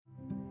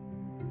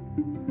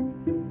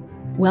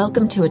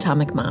Welcome to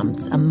Atomic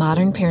Moms, a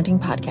modern parenting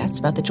podcast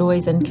about the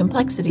joys and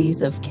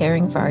complexities of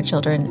caring for our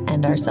children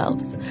and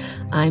ourselves.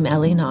 I'm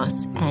Ellie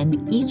Noss,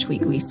 and each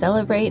week we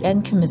celebrate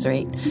and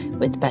commiserate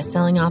with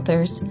best-selling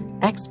authors,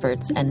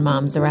 experts, and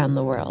moms around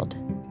the world.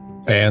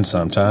 And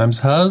sometimes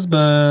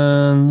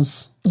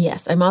husbands.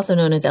 Yes, I'm also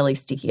known as Ellie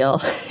Stekiel,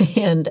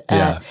 and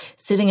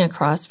sitting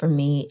across from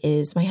me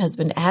is my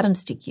husband, Adam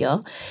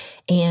Stekiel,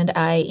 and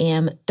I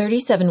am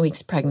 37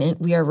 weeks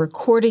pregnant. We are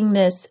recording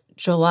this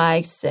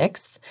July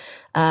 6th.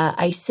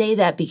 I say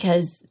that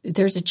because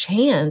there's a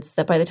chance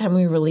that by the time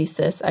we release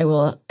this, I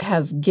will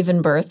have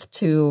given birth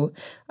to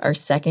our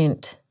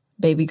second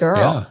baby girl.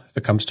 Yeah, if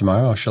it comes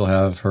tomorrow, she'll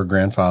have her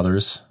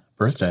grandfather's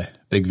birthday,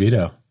 Big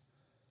Vito.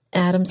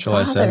 Adam's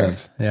July father. 7th,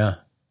 yeah.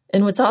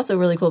 And what's also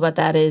really cool about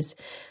that is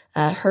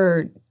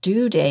her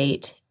due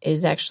date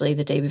is actually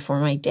the day before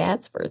my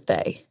dad's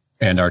birthday.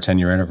 And our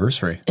 10-year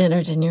anniversary. And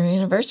our 10-year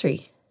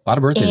anniversary. A lot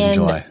of birthdays in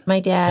July. My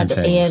dad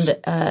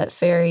and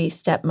Fairy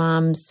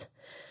stepmom's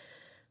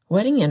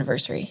wedding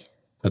anniversary.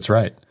 That's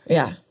right.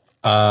 Yeah.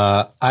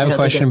 I have a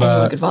question about...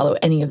 anyone could follow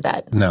any of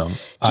that. No,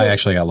 I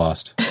actually got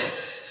lost.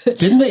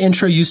 Didn't the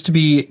intro used to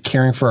be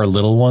caring for our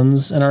little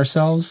ones and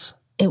ourselves?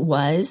 It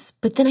was,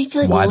 but then I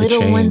feel like Why the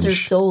little ones are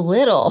change? so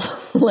little.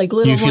 Like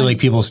little You feel ones. like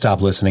people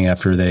stop listening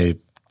after the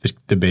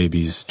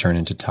babies turn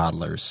into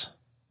toddlers.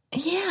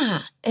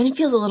 Yeah, and it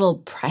feels a little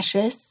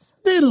precious.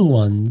 Little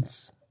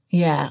ones.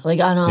 Yeah, like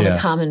on all the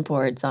comment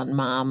boards, on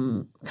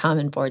mom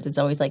comment boards, it's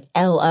always like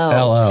LO.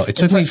 LO. It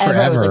took me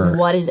forever. I was like,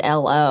 what is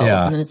LO?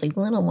 Yeah. And then it's like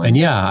little ones. And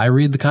yeah, I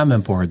read the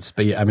comment boards,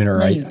 but I mean,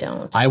 No, you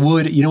don't. I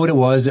would, you know what it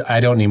was? I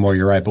don't anymore,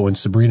 you're right. But when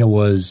Sabrina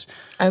was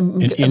I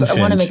want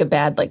to make a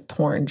bad like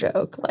porn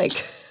joke.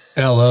 Like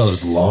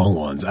LOs, long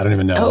ones. I don't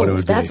even know what it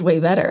would be. That's way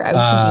better. I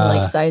was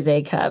thinking like size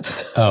A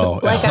cups. Oh,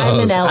 like LOs. I'm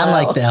an LO. I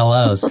like the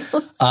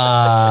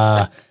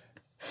LOs.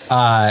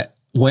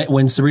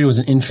 When Sabrina was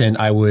an infant,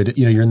 I would,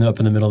 you're up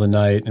in the middle of the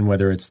night, and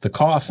whether it's the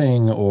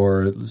coughing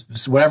or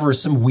whatever,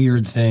 some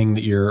weird thing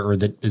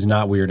that is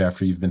not weird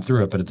after you've been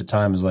through it, but at the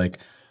time is like,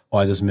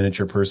 why is this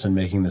miniature person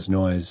making this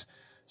noise?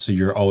 So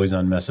you're always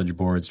on message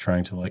boards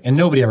trying to and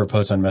nobody ever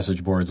posts on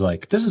message boards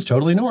like, this is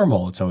totally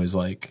normal. It's always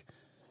like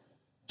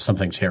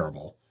something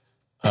terrible.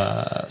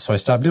 So I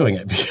stopped doing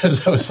it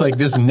because I was like,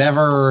 this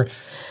never,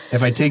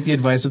 if I take the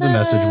advice of the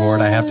message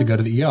board, I have to go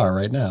to the ER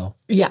right now.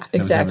 Yeah, exactly.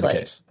 That was never the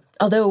case.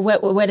 Although,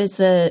 what is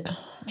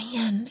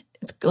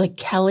it's like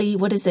Kelly.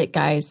 What is it,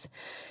 guys?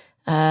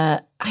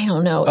 I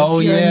don't know.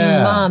 If you're a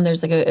new mom,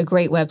 there's like a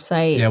great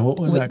website. Yeah, what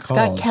was that called?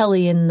 It's got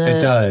Kelly in the... It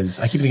does.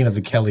 I keep thinking of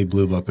the Kelly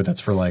Blue Book, but that's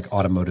for like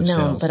automotive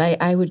sales. No,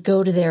 but I would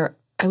go to there.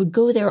 I would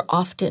go there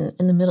often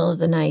in the middle of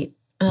the night.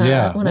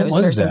 When I was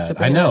nursing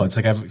Sabrina. I know. It's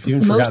like I've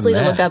even forgotten mostly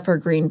that. To look up her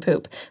green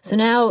poop. So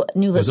now,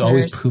 new listeners... It was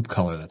always poop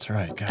color. That's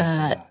right.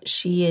 God,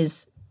 she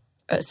is...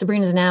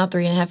 Sabrina's now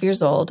 3.5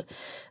 years old.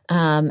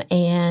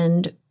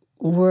 And...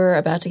 we're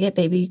about to get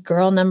baby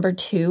girl number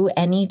 2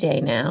 any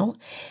day now.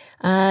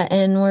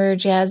 And we're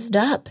jazzed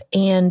up.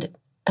 And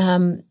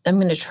I'm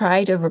going to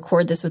try to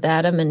record this with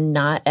Adam and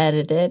not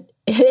edit it.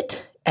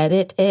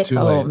 Edit it. Too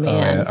oh, late.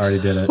 man. I already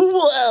did it.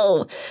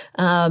 Whoa.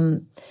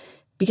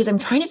 Because I'm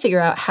trying to figure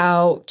out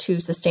how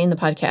to sustain the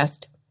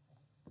podcast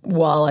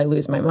while I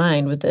lose my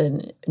mind with the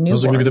newborn.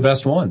 Those are going to be the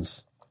best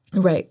ones.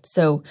 Right.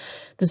 So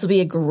this will be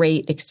a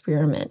great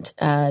experiment.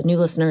 New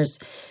listeners,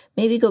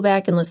 maybe go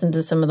back and listen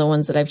to some of the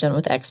ones that I've done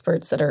with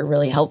experts that are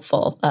really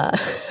helpful.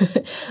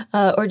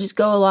 Or just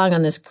go along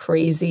on this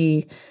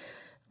crazy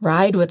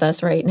ride with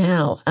us right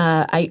now.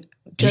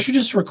 You should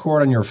just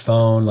record on your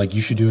phone. Like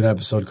you should do an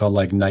episode called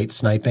like Night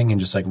Sniping and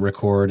just like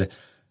record.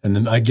 And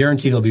then I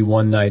guarantee there'll be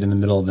one night in the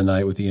middle of the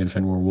night with the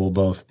infant where we'll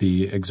both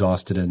be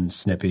exhausted and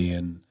snippy.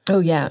 And oh,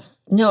 yeah.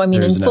 No, I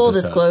mean, in full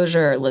episode.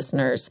 disclosure,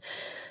 listeners,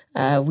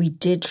 we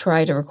did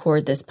try to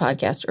record this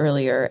podcast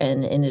earlier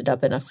and ended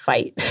up in a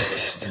fight.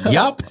 So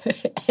yup.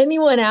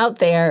 Anyone out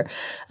there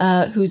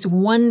who's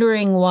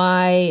wondering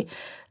why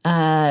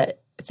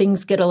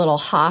things get a little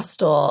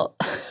hostile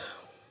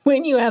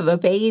when you have a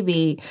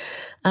baby,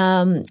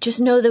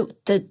 just know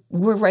that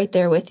we're right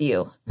there with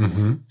you.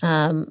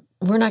 Mm-hmm.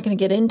 We're not going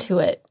to get into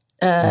it.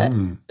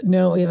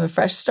 No, we have a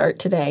fresh start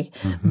today.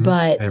 Mm-hmm.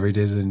 But every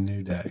day's a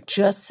new day.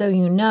 Just so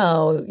you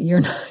know,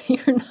 you're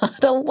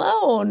not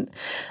alone.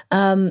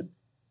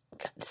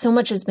 So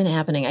much has been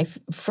happening.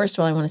 First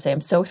of all, I want to say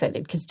I'm so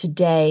excited because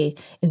today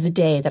is the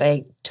day that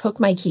I took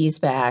my keys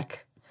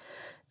back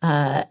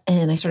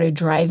and I started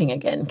driving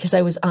again because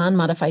I was on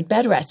modified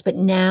bed rest. But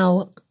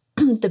now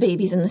the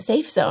baby's in the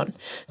safe zone,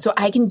 so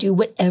I can do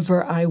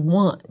whatever I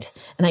want.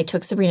 And I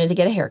took Sabrina to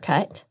get a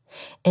haircut.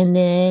 And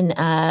then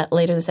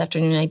later this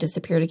afternoon, I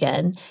disappeared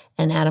again.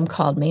 And Adam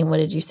called me. And what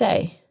did you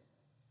say?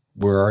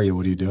 Where are you?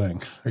 What are you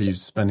doing? Are you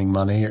spending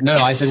money? No,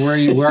 I said, where are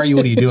you? Where are you?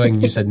 What are you doing?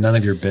 And you said, none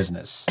of your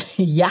business.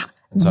 Yeah,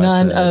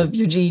 none of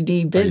your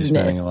GD business.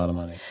 Are you spending a lot of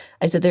money?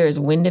 I said, there is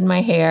wind in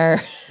my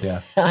hair.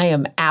 Yeah. I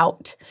am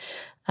out.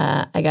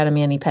 I got a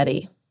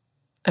mani-pedi.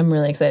 I'm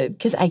really excited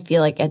because I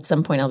feel like at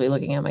some point I'll be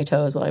looking at my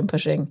toes while I'm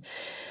pushing.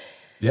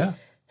 Yeah.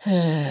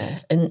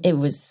 And it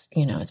was,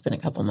 it's been a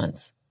couple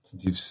months.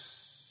 Since you've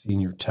seen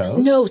your toes?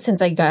 No,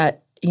 since I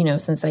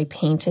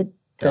painted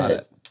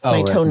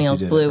my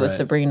toenails blue with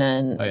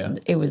Sabrina,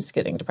 and it was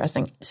getting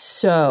depressing.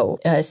 So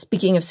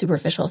speaking of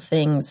superficial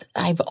things,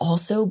 I've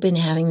also been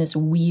having this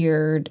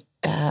weird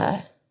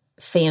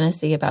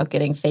fantasy about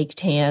getting fake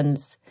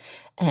tans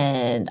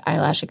and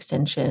eyelash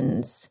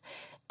extensions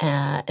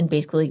and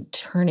basically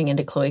turning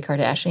into Khloe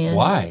Kardashian.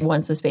 Why?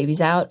 Once this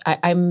baby's out.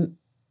 I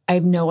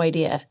have no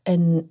idea.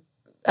 And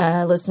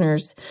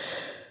listeners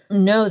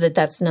know that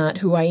that's not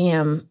who I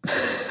am.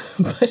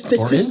 But this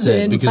or is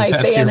it? Because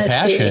that's fantasy. Your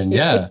passion.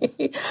 Yeah.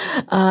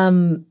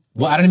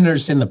 Well, I don't even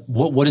understand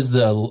what is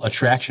the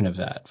attraction of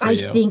that for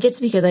you? I think it's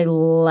because I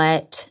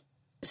let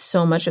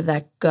so much of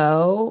that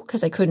go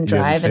because I couldn't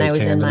drive and I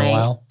was in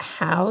my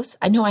house.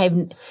 I know I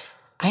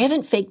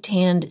haven't fake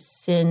tanned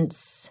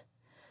since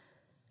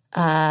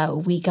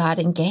we got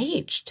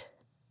engaged.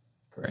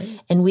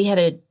 Great. And we had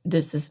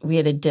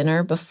a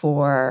dinner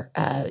before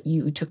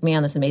you took me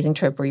on this amazing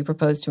trip where you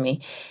proposed to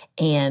me,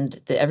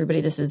 and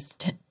this is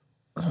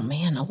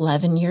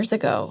 11 years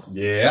ago.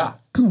 Yeah.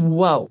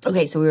 Whoa.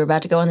 Okay, so we were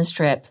about to go on this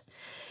trip,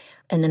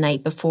 and the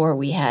night before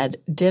we had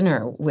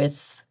dinner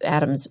with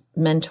Adam's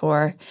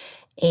mentor,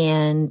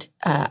 and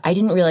I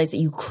didn't realize that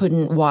you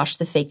couldn't wash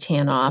the fake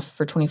tan off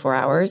for 24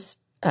 hours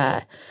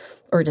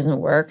or it doesn't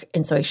work.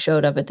 And so I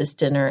showed up at this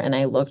dinner and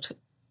I looked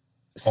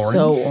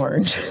so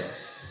orange.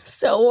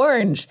 So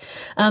orange.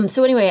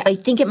 So anyway, I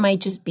think it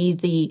might just be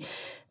the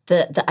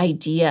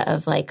idea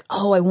of like,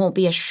 oh, I won't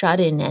be a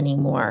shut-in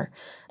anymore.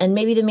 And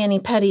maybe the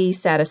mani-pedi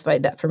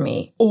satisfied that for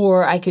me.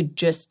 Or I could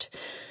just,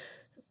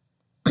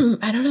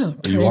 I don't know.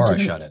 You are a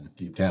shut-in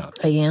deep down.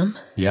 I am?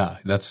 Yeah.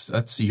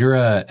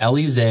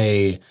 Ellie's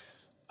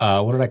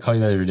what did I call you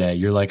the other day?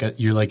 You're like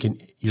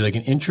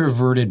an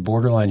introverted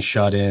borderline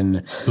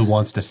shut-in who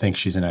wants to think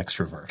she's an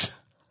extrovert.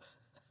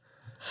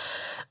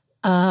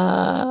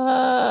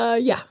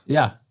 Yeah.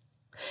 Yeah.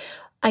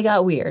 I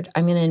got weird.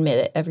 I'm going to admit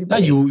it,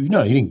 everybody. You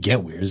didn't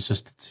get weird. It's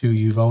just who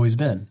you've always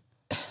been.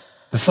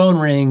 The phone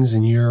rings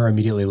and you're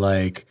immediately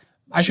like,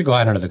 I should go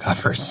out under the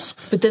covers.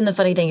 But then the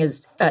funny thing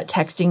is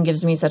texting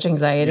gives me such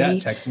anxiety. Yeah,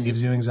 texting gives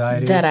you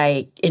anxiety. That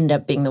I end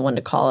up being the one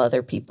to call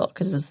other people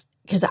because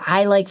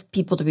I like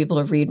people to be able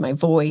to read my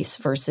voice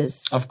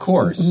versus of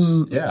course,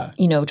 yeah.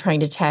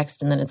 Trying to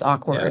text and then it's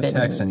awkward. Yeah,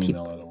 text and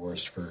email are the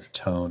worst for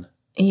tone.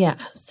 Yeah,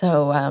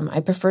 so I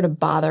prefer to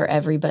bother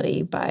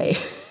everybody by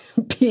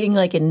being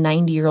like a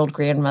 90-year-old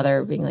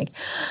grandmother, being like,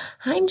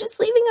 I'm just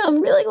leaving a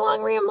really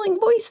long rambling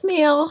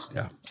voicemail.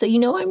 Yeah. So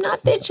I'm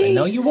not bitchy. I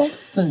know you won't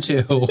listen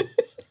to.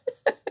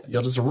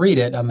 You'll just read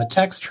it on the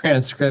text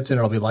transcript and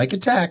it'll be like a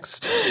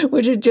text.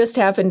 Which had just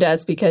happened to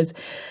us because,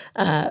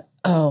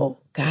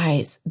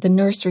 guys, the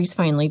nursery's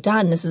finally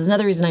done. This is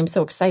another reason I'm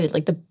so excited.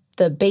 Like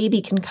the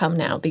baby can come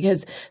now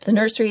because the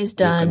nursery is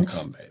done. You can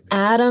come, baby.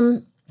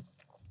 Adam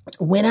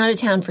went out of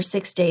town for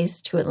 6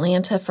 days to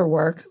Atlanta for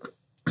work.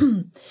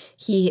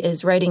 He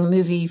is writing a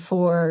movie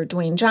for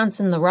Dwayne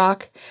Johnson, The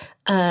Rock,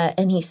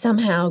 and he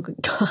somehow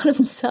got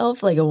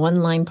himself like a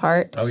one-line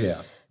part. Oh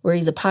yeah, where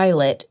he's a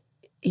pilot.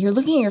 You're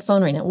looking at your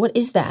phone right now. What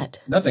is that?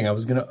 Nothing. I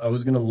was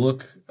gonna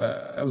look.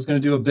 I was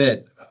gonna do a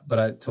bit,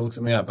 to look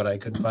something up, but I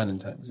couldn't find it in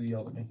time. So he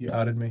yelled at me. He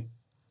outed me.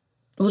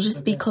 Well,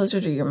 just be closer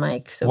to your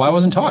mic. I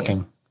wasn't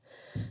talking.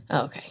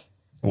 Oh, okay.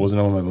 It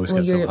wasn't when my voice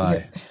got so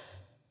high.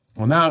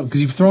 Well, now, because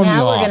you've thrown me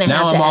off.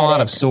 Now I'm all out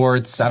of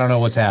sorts. I don't know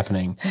what's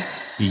happening.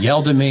 He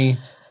yelled at me.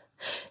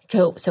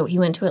 So he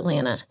went to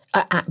Atlanta.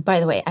 By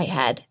the way, I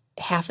had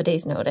half a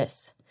day's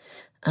notice.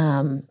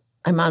 I'm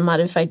on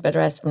modified bed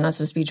rest. I'm not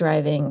supposed to be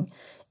driving.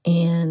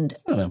 And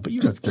I don't know, but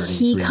you have 30.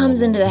 He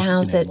comes into the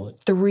house at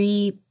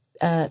 3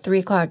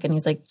 o'clock, and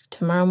he's like,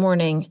 tomorrow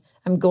morning,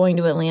 I'm going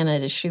to Atlanta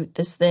to shoot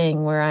this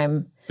thing where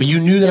I'm. But you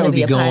knew that I would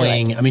be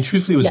going. Pilot. I mean,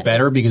 truthfully, it was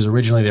better because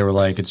originally they were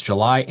like, it's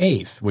July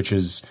 8th, which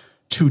is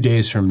 2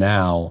 days from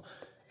now.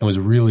 It was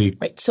really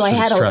right. So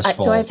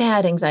stressful. So I've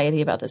had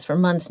anxiety about this for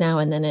months now,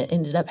 and then it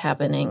ended up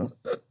happening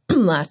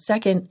last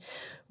second,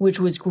 which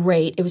was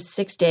great. It was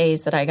 6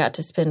 days that I got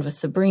to spend with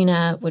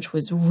Sabrina, which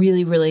was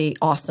really, really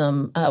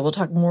awesome. We'll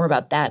talk more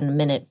about that in a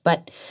minute.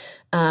 But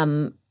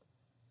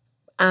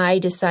I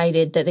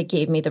decided that it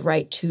gave me the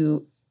right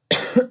to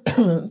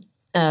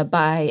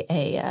buy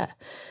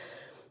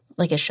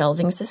a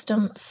shelving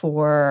system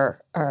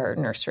for our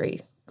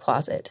nursery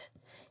closet.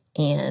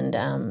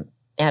 And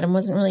Adam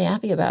wasn't really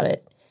happy about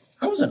it.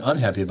 I wasn't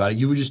unhappy about it.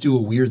 You would just do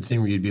a weird thing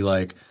where you'd be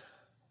like,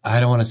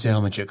 I don't want to say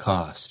how much it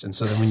cost. And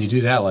so then when you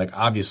do that, like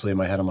obviously in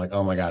my head, I'm like,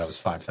 oh my God, it was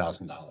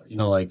 $5,000.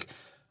 Like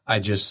I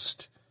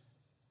just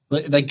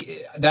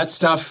like that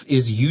stuff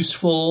is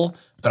useful,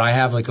 but I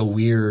have like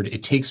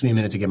it takes me a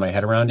minute to get my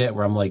head around it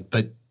where I'm like,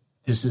 but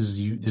this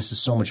is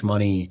so much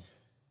money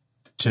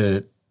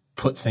to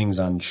put things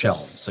on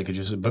shelves. Like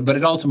but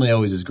it ultimately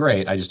always is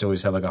great. I just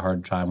always have like a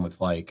hard time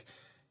with like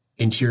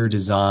interior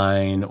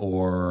design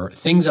or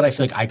things that I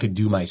feel like I could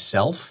do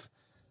myself.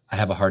 I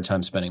have a hard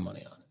time spending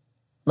money on.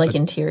 Like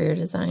interior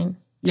design?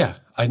 Yeah.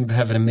 I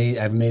have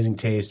amazing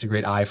taste, a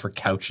great eye for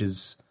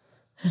couches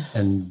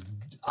and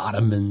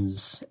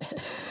ottomans.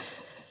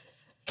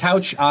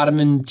 Couch,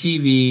 ottoman,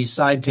 TV,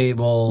 side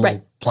table,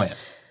 Right. plant.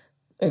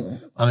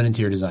 I'm an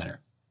interior designer.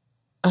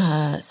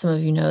 Some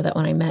of you know that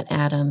when I met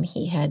Adam,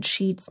 he had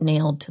sheets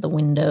nailed to the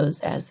windows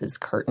as his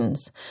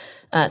curtains.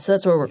 So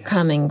that's where we're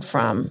coming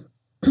from.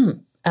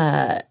 Good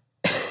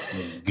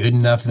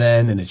enough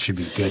then, and it should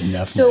be good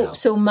enough now.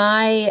 So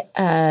my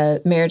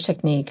marriage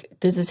technique,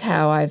 this is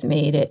how I've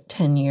made it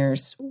 10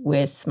 years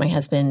with my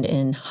husband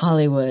in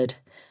Hollywood.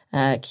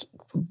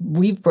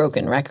 We've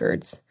broken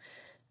records.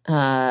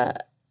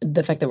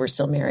 The fact that we're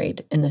still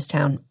married in this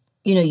town.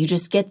 You know, you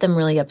just get them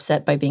really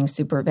upset by being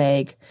super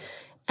vague.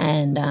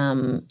 And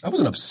I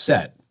wasn't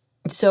upset.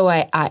 so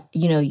I,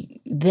 you know,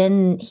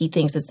 then he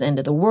thinks it's the end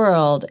of the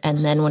world.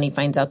 And then when he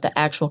finds out the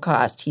actual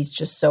cost, he's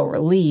just so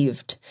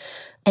relieved.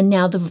 And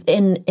now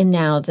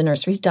now the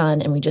nursery's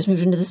done, and we just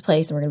moved into this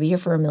place, and we're going to be here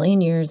for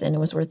 1,000,000 years, and it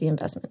was worth the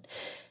investment.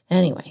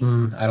 Anyway,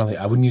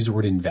 I wouldn't use the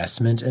word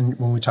investment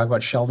when we talk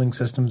about shelving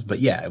systems, but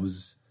yeah, it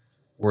was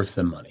worth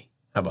the money.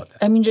 How about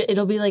that? I mean,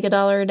 it'll be like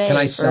 $1 a day. Can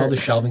I sell the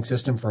shelving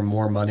system for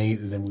more money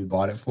than we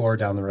bought it for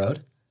down the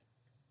road?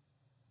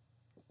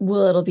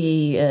 Well, it'll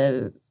be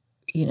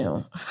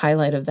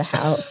highlight of the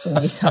house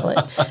when we sell it.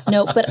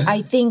 No, but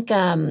I think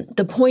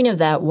the point of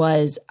that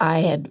was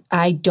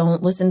I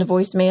don't listen to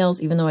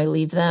voicemails even though I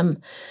leave them,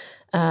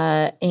 we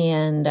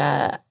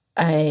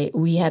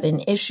had an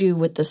issue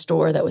with the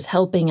store that was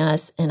helping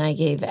us, and I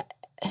gave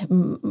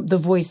the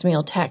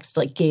voicemail text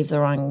gave the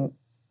wrong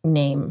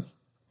name,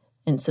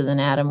 and so then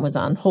Adam was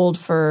on hold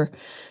for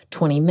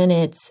 20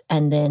 minutes,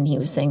 and then he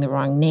was saying the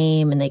wrong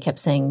name, and they kept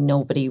saying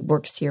nobody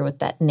works here with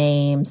that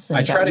name. So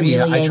I try to be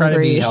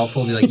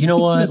helpful. Be like, you know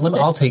what?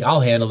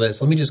 I'll handle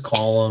this. Let me just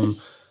call them.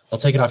 I'll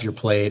take it off your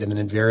plate, and then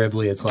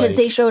invariably it's like because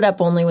they showed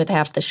up only with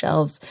half the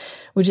shelves,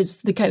 which is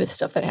the kind of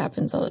stuff that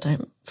happens all the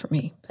time for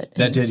me. But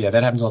that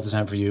happens all the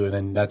time for you, and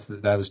then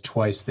that was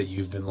twice that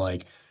you've been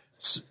like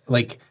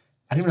I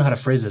don't even know how to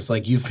phrase this.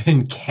 Like you've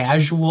been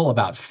casual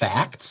about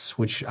facts,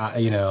 which that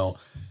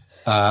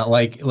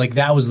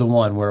was the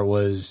one where it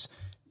was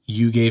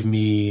you gave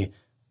me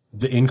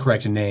the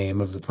incorrect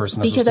name of the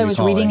person because I was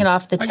reading it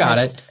off the text. I got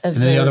it. And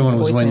then the other one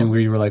was where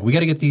you were like, we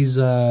got to get these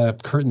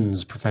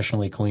curtains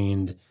professionally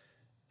cleaned.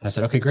 And I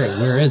said, okay, great.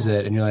 Where is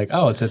it? And you're like,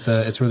 oh, it's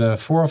where the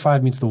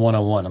 405 meets the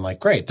 101. I'm like,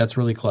 great, that's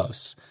really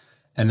close.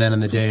 And then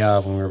on the day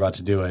of when we were about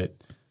to do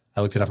it,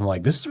 I looked it up. I'm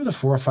like, this is where the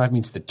 405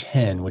 meets the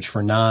 10, which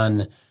for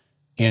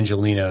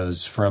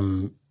non-Angelinos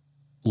from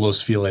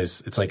Los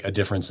Feliz, it's like a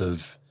difference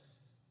of.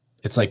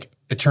 It's like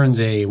it turns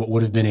what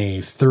would have been a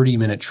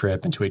 30-minute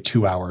trip into a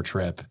 2-hour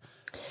trip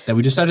that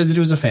we decided to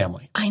do as a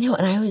family. I know.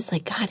 And I was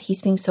like, God,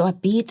 he's being so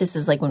upbeat. This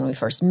is like when we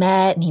first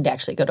met, and he'd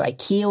actually go to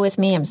IKEA with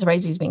me. I'm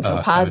surprised he's being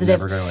so positive.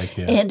 I would never go to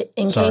IKEA. And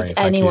in case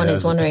anyone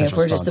is wondering if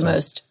we're just the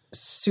most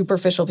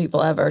superficial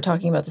people ever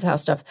talking about this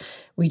house stuff,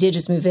 we did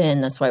just move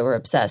in. That's why we're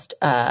obsessed.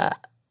 And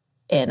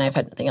I've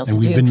had nothing else to do.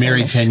 And we've been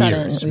married 10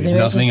 years. We have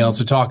nothing else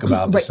to talk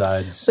about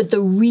besides. But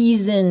the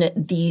reason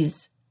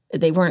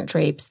they weren't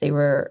drapes, they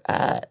were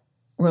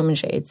Roman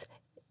shades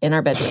in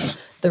our bedroom.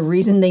 The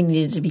reason they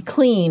needed to be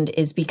cleaned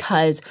is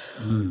because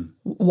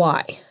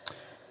why?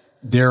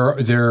 There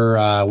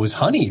was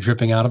honey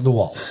dripping out of the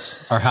walls.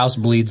 Our house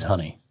bleeds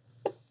honey.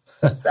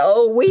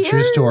 So weird.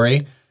 True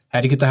story.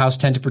 Had to get the house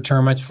tented for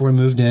termites before we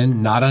moved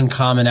in. Not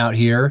uncommon out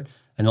here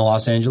in the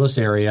Los Angeles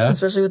area.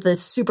 Especially with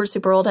this super,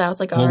 super old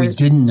house like ours. What we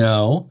didn't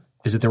know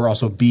is that there were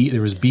also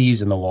there was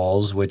bees in the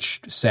walls, which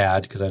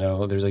sad because I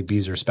know there's like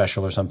bees are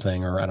special or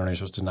something, or I don't know, you're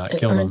supposed to not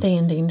kill them. Aren't they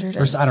endangered?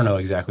 Or, I don't know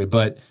exactly.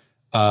 But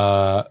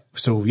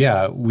so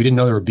yeah, we didn't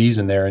know there were bees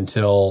in there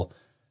until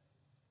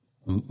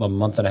a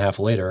month and a half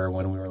later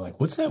when we were like,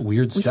 what's that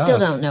weird stuff? We still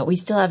don't know. We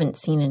still haven't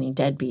seen any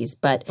dead bees,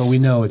 but we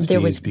know it's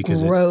bees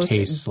because it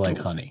tastes like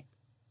honey.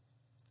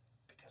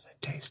 Because I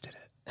tasted it.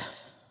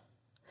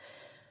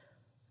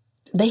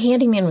 The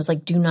handyman was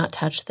like, do not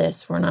touch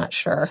this. We're not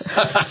sure.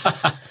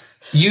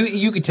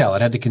 You could tell.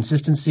 It had the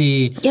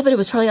consistency. Yeah, but it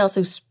was probably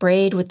also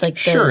sprayed with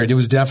like it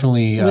was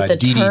definitely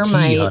DDT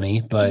termite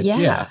honey, but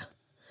yeah.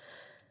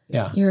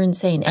 You're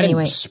insane. I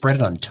anyway, didn't spread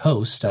it on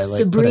toast. I put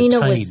a tiny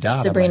dot on my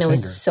Sabrina finger.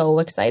 was so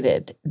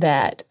excited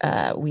that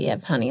we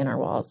have honey in our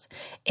walls.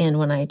 And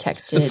when I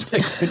texted,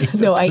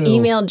 I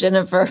emailed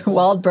Jennifer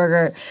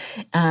Waldberger.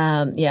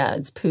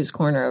 It's Pooh's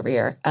Corner over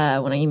here.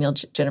 When I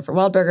emailed Jennifer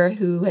Waldberger,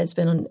 who has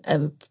been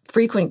a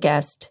frequent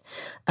guest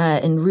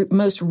and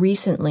most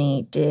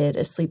recently did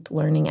a sleep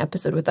learning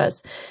episode with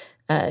us,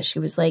 she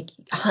was like,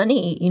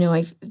 honey,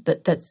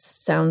 that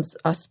sounds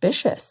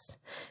auspicious.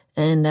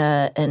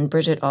 And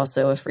Bridget,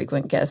 also a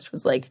frequent guest,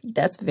 was like,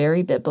 that's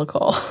very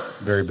biblical.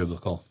 Very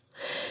biblical.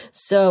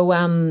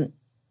 So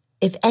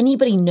if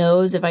anybody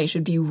knows if I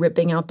should be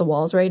ripping out the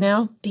walls right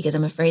now, because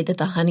I'm afraid that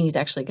the honey is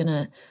actually going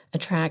to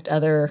attract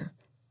other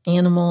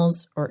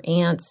animals or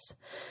ants,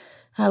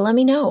 let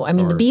me know. I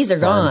mean, the bees are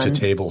gone.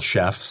 Farm-to-table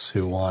chefs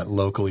who want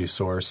locally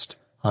sourced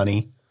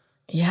honey.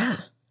 Yeah.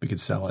 We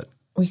could sell it.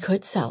 We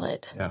could sell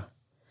it. Yeah.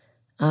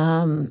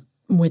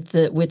 With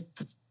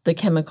the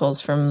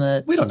chemicals from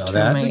the We don't know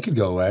that. They could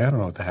go away. I don't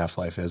know what the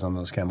half-life is on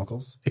those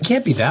chemicals. It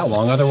can't be that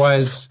long.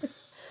 Otherwise,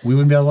 we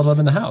wouldn't be able to live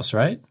in the house,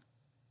 right?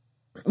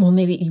 Well,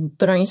 maybe,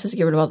 but aren't you supposed to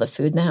get rid of all the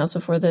food in the house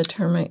before the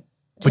termite?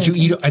 But you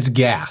eat, it's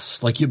gas.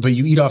 But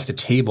you eat off the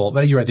table.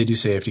 But you're right, they do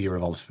say you have to get rid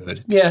of all the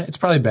food. Yeah, it's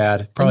probably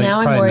bad. Probably,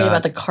 now probably I'm worried not.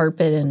 about the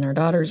carpet in our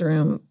daughter's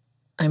room.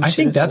 I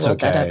think that's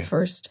okay. That up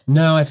first.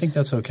 No, I think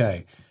that's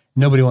okay.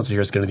 Nobody wants to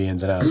hear us go to the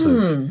ins and outs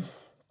of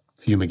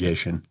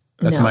fumigation.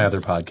 That's my other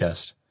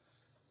podcast.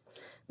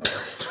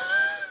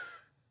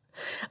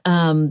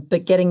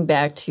 But getting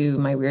back to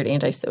my weird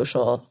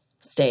antisocial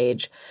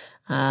stage,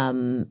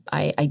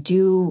 I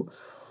do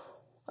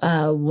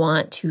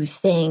want to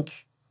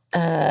thank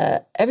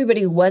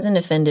everybody who wasn't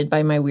offended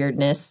by my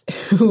weirdness,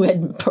 who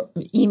had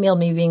emailed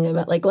me being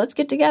about like, let's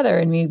get together,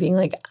 and me being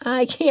like,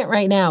 I can't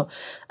right now.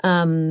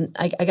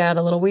 I got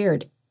a little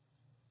weird.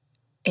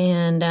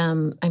 And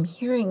I'm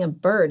hearing a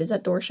bird. Is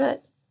that door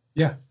shut?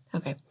 Yeah.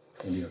 Okay.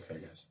 It's going to be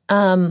okay, guys.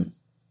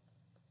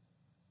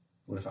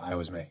 What if I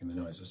was making the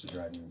noise just to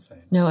drive you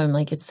insane? No, I'm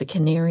like, it's the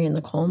canary in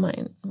the coal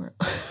mine.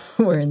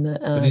 We're in the...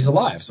 but he's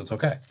alive, so it's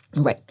okay.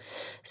 Right.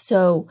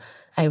 So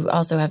I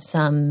also have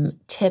some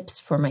tips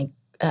for my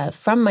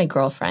from my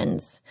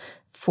girlfriends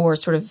for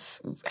sort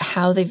of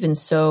how they've been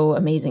so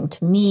amazing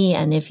to me.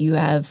 And if you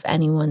have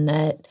anyone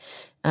that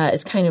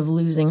is kind of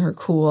losing her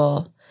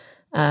cool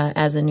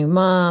as a new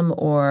mom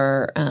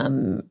or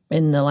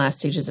in the last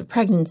stages of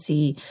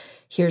pregnancy,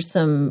 here's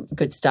some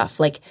good stuff.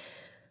 Like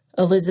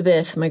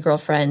Elizabeth, my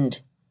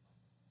girlfriend,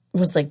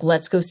 was like,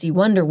 let's go see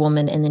Wonder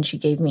Woman. And then she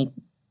gave me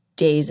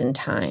days and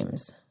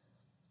times.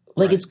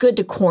 Like, right. It's good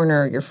to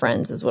corner your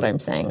friends is what I'm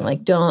saying.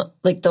 Like, don't,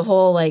 like the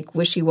whole like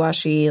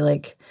wishy-washy,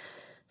 like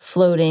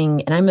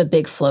floating. And I'm a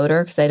big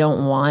floater because I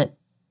don't want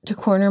to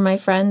corner my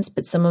friends.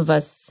 But some of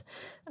us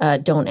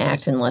don't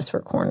act unless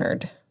we're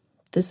cornered.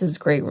 This is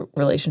great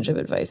relationship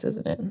advice,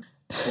 isn't it?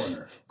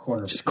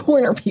 Corner. Just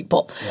corner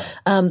people.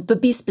 Yeah.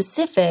 But be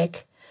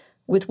specific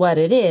with what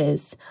it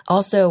is.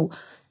 Also,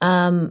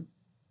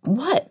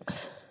 what?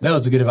 No,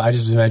 it's a good. I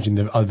just imagined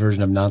the other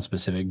version of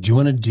non-specific. Do you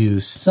want to do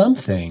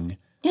something?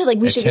 Yeah, like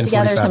we should get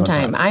together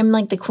sometime. I'm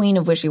like the queen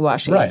of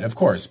wishy-washy. Right, of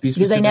course. Be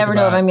because I never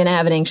know if I'm going to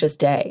have an anxious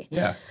day.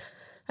 Yeah.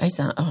 I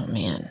sound, oh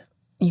man.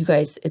 You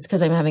guys, it's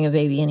because I'm having a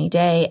baby any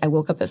day. I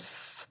woke up at,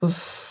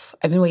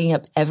 I've been waking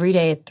up every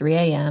day at 3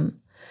 a.m.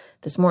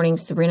 This morning,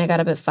 Sabrina got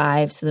up at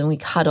 5, so then we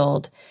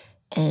cuddled.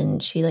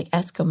 And she like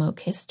Eskimo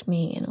kissed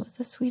me, and it was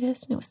the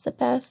sweetest, and it was the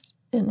best.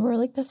 And we're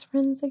like best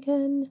friends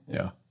again.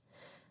 Yeah.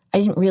 I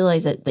didn't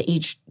realize at the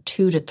age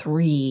 2 to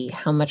 3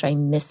 how much I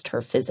missed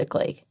her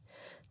physically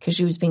because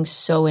she was being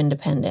so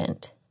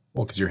independent.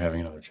 Well, because you're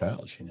having another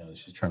child. She knows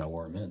she's trying to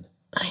warm in.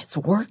 It's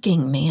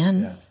working,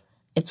 man. Yeah.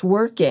 It's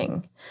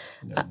working.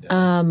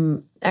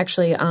 No,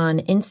 actually,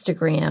 on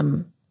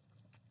Instagram,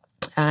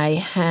 I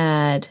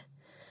had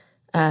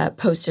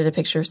posted a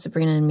picture of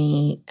Sabrina and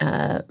me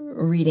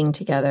reading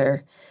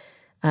together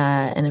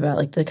and about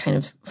like the kind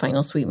of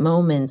final sweet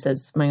moments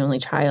as my only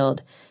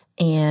child.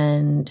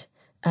 And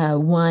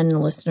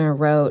one listener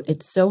wrote,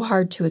 "It's so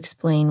hard to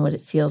explain what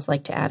it feels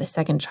like to add a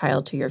second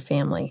child to your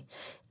family.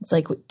 It's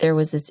like there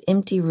was this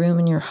empty room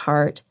in your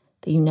heart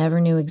that you never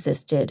knew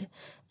existed,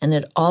 and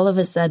it all of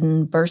a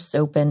sudden bursts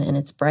open and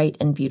it's bright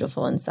and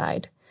beautiful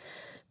inside.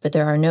 But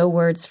there are no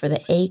words for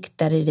the ache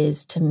that it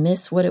is to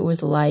miss what it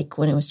was like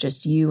when it was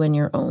just you and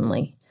your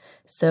only.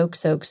 Soak,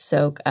 soak,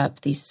 soak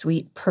up these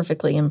sweet,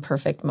 perfectly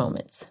imperfect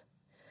moments."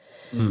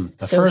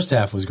 The first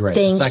half was great.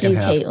 Thank the second you,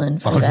 half Caitlin,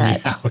 for found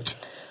that. me out.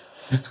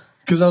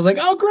 Because I was like,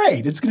 oh,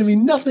 great. It's going to be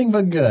nothing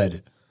but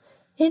good.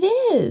 It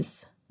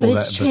is. But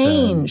it's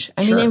change.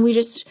 I mean, and when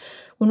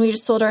we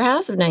just sold our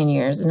house of 9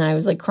 years, and I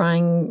was like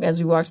crying as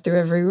we walked through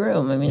every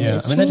room. I mean,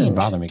 it's that doesn't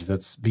bother me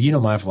because but you know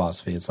my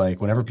philosophy. It's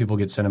like whenever people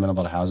get sentimental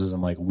about houses,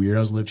 I'm like,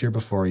 weirdos lived here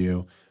before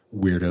you.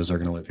 Weirdos are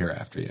going to live here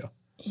after you.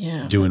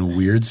 Yeah. Doing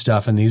weird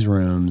stuff in these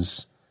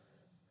rooms.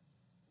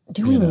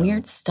 Doing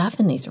weird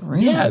stuff in these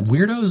rooms. Yeah,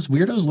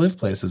 weirdos live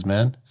places,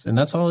 man. And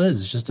that's all it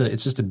is.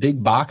 It's just a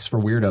big box for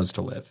weirdos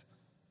to live.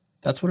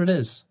 That's what it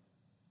is.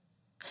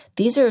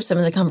 These are some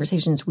of the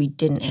conversations we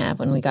didn't have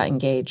when we got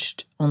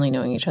engaged, only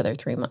knowing each other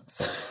 3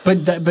 months.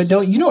 But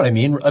don't you know what I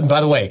mean? And by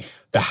the way,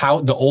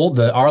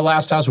 our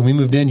last house when we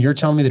moved in, you're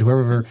telling me that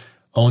whoever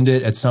owned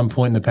it at some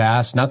point in the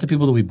past, not the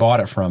people that we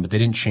bought it from, but they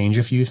didn't change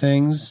a few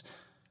things.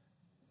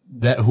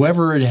 That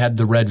whoever had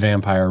the red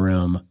vampire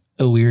room,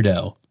 a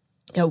weirdo.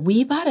 Yeah,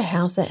 we bought a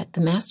house that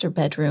the master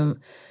bedroom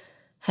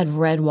had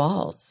red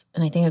walls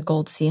and I think a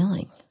gold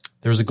ceiling.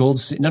 There was a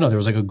there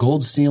was like a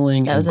gold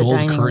ceiling and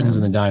gold curtains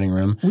in the dining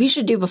room. We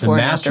should do before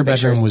and after after. The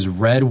master bedroom was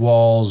red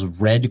walls,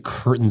 red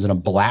curtains, and a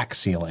black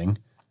ceiling.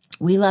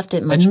 We left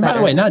it much better. And by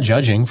the way, not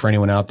judging for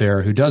anyone out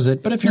there who does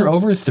it, but if you're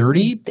over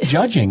 30,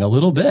 judging a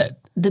little bit.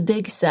 The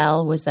big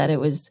sell was that it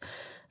was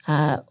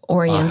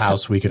Oriental. A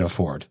house we could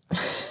afford.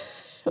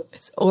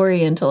 It's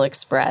Oriental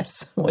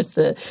Express was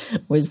the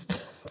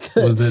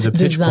was the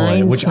pitch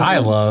point, which I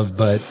love,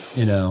 but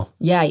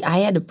Yeah, I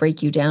had to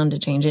break you down to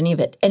change any of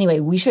it. Anyway,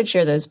 we should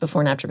share those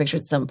before and after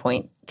pictures at some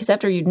point. Because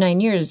after 9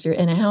 years, you're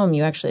in a home,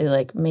 you actually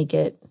like make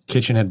it.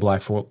 Kitchen had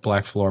black floor,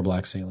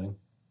 black ceiling.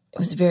 It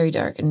was very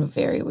dark and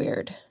very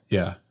weird.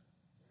 Yeah.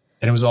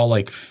 And it was all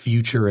like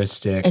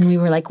futuristic. And we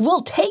were like,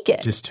 we'll take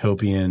it.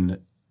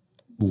 Dystopian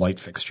light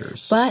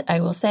fixtures. But I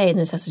will say, and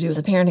this has to do with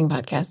the parenting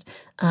podcast,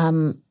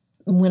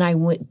 when I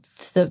went,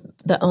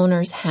 the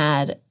owners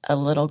had a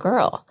little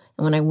girl.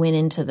 And when I went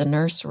into the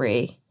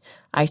nursery,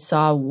 I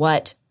saw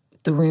what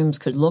the rooms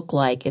could look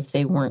like if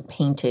they weren't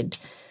painted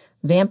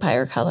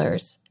vampire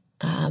colors.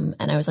 And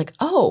I was like,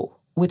 oh,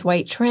 with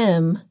white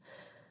trim,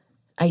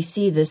 I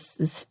see this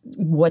is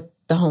what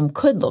the home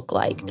could look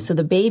like. Mm-hmm. So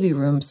the baby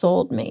room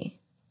sold me.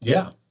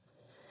 Yeah.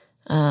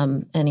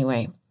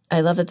 Anyway,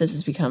 I love that this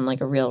has become like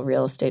a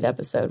real estate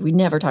episode. We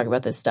never talk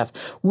about this stuff.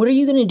 What are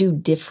you going to do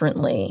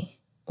differently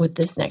with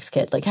this next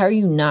kid? Like, how are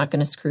you not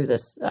going to screw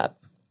this up?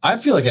 I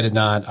feel like I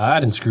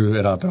didn't screw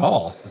it up at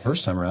all the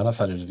first time around. I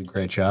thought I did a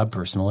great job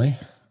personally.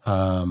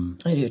 I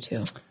do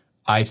too.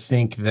 I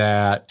think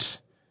that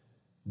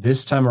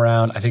this time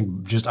around,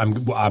 I'm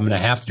going to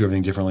have to do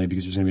everything differently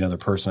because there's going to be another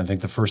person. I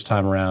think the first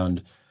time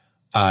around,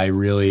 I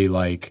really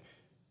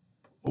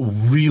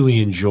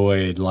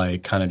enjoyed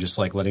kind of just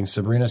letting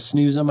Sabrina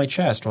snooze on my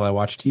chest while I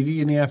watch TV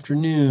in the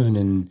afternoon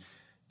and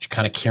just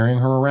kind of carrying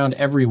her around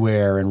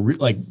everywhere and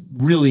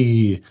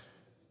really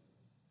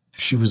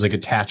she was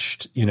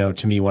attached,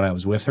 to me when I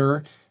was with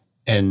her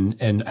and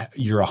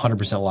you're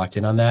 100% locked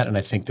in on that. And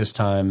I think this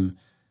time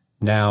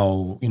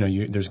now,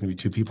 there's going to be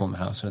two people in the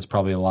house and it's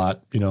probably a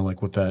lot,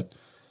 like what that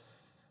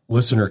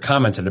listener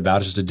commented about,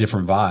 it's just a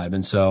different vibe.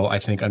 And so I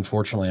think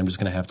unfortunately I'm just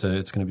going to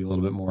it's going to be a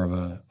little bit more of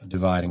a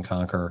divide and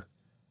conquer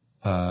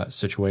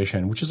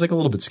situation, which is a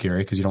little bit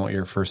scary because you don't want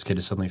your first kid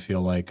to suddenly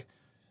feel like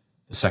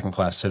a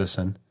second-class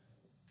citizen.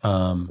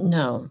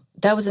 No,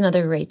 that was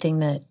another great thing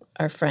that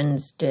our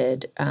friends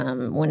did.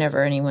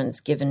 Whenever anyone's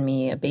given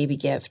me a baby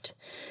gift,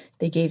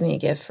 they gave me a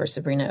gift for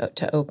Sabrina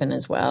to open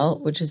as well,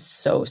 which is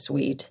so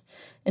sweet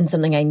and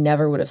something I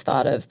never would have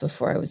thought of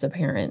before I was a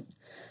parent.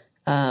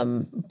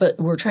 But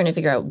we're trying to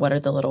figure out what are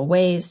the little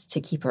ways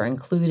to keep her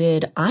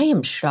included. I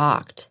am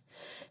shocked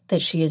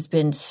that she has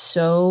been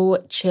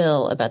so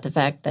chill about the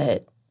fact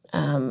that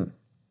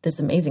this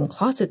amazing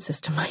closet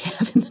system I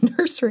have in the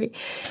nursery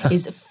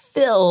is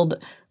filled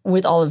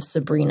with all of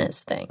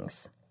Sabrina's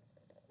things.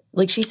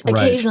 She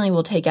occasionally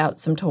will take out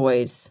some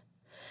toys.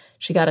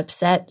 She got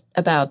upset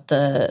about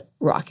the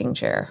rocking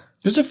chair.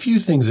 There's a few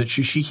things that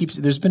she keeps –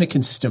 there's been a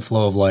consistent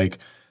flow of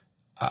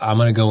I'm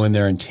going to go in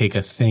there and take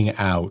a thing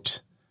out.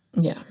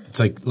 Yeah. It's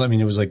it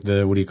was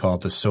the, what do you call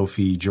it, the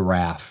Sophie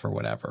giraffe or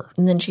whatever.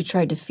 And then she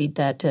tried to feed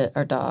that to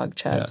our dog,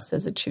 Chubbs,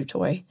 as a chew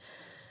toy.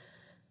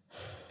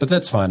 But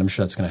that's fine. I'm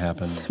sure that's going to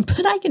happen.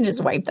 But I can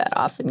just wipe that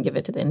off and give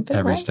it to the infant,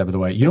 every step of the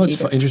way. You know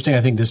what's interesting?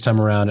 I think this time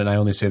around, and I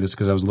only say this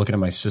because I was looking at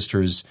my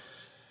sister's,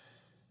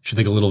 she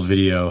took a little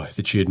video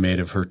that she had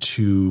made of her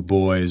two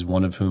boys,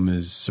 one of whom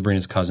is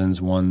Sabrina's cousins.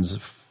 One's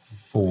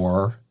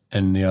 4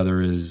 and the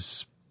other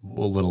is a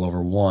little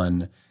over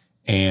 1.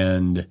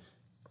 And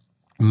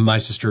my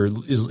sister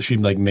she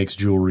makes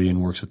jewelry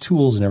and works with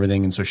tools and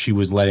everything. And so she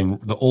was letting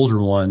the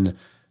older one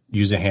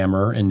use a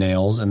hammer and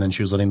nails, and then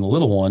she was letting the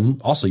little one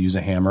also use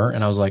a hammer.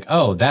 And I was like,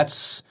 oh, that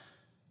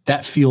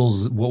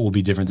feels what will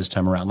be different this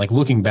time around.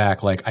 Looking back,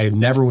 I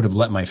never would have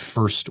let my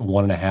first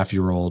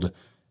 1.5-year-old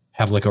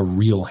have a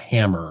real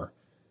hammer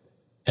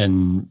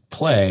and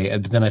play.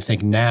 And then I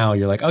think now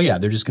you're oh yeah,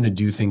 they're just going to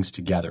do things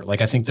together.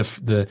 I think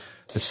the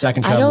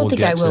second child I don't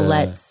think I will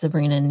let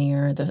Sabrina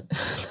near the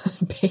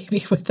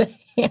baby with a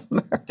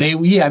hammer.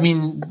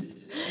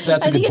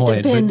 That's a good point.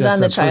 It depends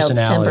on the child's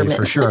temperament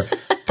for sure.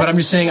 But I'm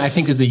just saying, I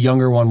think that the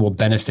younger one will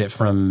benefit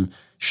from.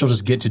 She'll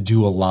just get to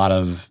do a lot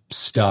of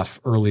stuff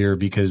earlier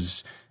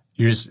because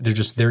they're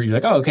just there. You're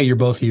oh, okay, you're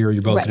both here.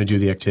 You're both going to do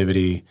the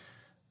activity,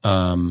 which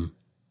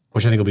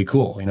I think will be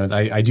cool.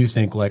 I do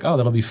think oh,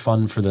 that'll be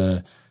fun for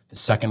the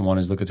second one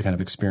is look at to kind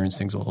of experience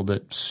things a little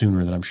bit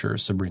sooner than I'm sure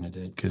Sabrina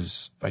did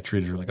because I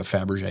treated her like a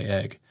Fabergé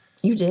egg.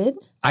 You did?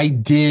 I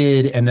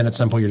did, and then at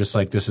some point you're just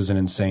this is an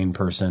insane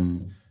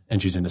person.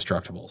 And she's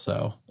indestructible.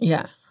 So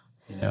yeah,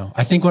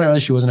 I think when I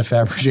realized she wasn't a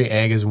Fabergé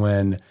egg is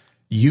when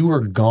you were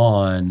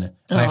gone.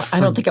 Oh,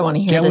 I don't think I want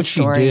to hear this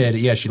story. What she did.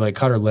 Yeah, she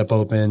cut her lip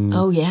open.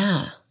 Oh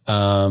yeah.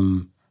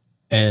 And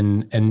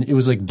it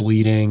was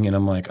bleeding, and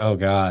I'm oh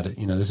God,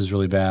 this is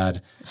really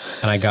bad.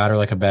 And I got her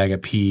a bag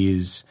of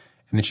peas,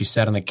 and then she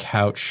sat on the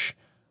couch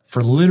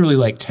for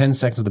literally 10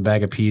 seconds with a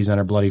bag of peas on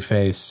her bloody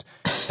face,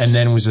 and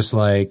then was just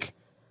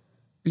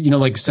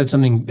said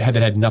something that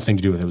had nothing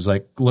to do with it. It was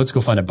let's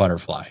go find a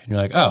butterfly. And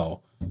you're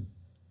oh,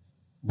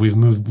 we've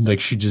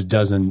moved. She just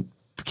doesn't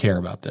care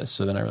about this.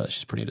 So then I realized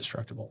she's pretty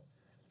indestructible.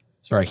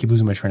 Sorry, I keep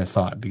losing my train of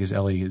thought because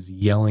Ellie is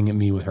yelling at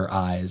me with her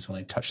eyes when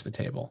I touch the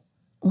table.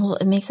 Well,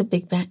 it makes a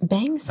big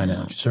bang sound. I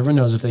know. So everyone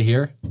knows if they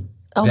hear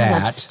Oh my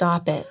God,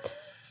 stop it.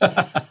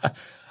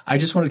 I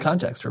just wanted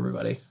context for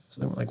everybody.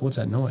 So they were what's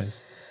that noise?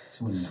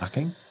 Someone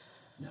knocking?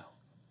 No.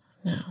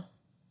 No.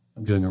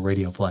 I'm doing a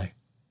radio play.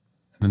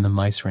 Then the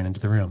mice ran into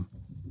the room.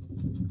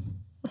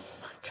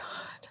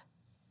 God.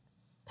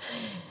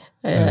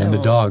 And then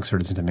the dog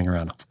started sniffing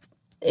around.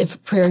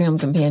 If Prairie Home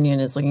Companion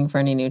is looking for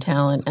any new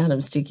talent, Adam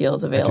Steekeel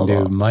is available. I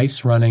can do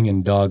mice running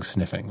and dog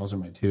sniffing. Those are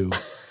my two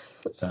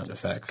sound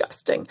effects.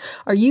 Disgusting.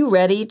 Are you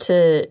ready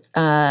to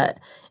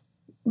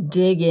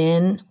dig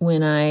in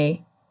when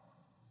I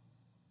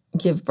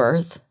give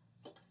birth?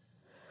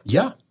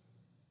 Yeah.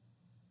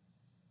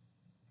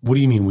 What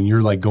do you mean? When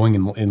you're like going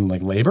in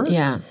like labor?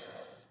 Yeah.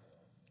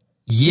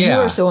 Yeah.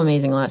 You were so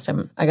amazing last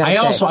time.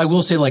 I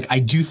will say, like, I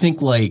do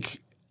think,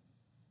 like,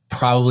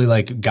 probably,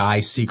 like,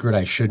 guy's secret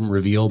I shouldn't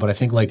reveal, but I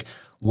think, like,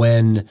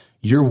 when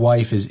your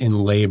wife is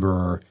in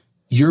labor,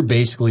 you're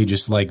basically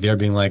just, like, they're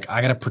being like,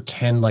 I got to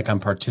pretend like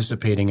I'm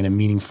participating in a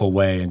meaningful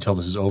way until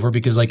this is over,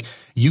 because, like,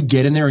 you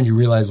get in there and you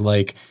realize,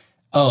 like,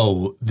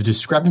 oh, the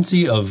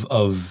discrepancy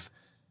of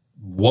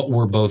what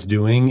we're both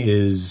doing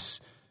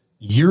is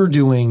you're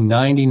doing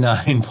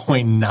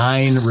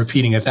 99.9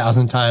 repeating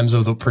 1,000 times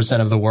of the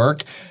percent of the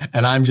work.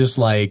 And I'm just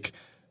like,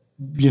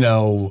 you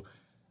know,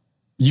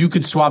 you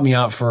could swap me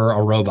out for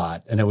a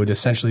robot and it would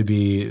essentially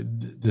be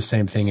the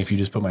same thing if you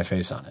just put my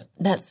face on it.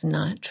 That's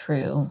not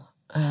true.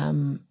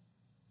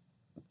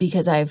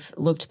 Because I've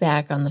looked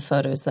back on the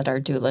photos that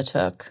our doula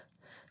took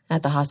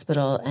at the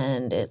hospital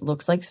and it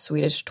looks like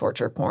Swedish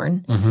torture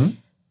porn. Mm-hmm.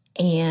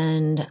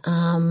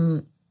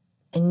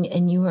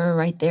 And you were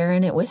right there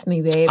in it with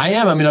me, babe. I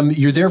am. I mean,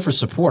 you're there for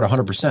support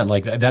 100%.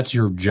 Like, that's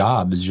your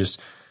job, is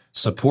just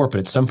support. But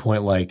at some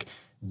point, like,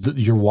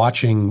 you're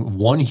watching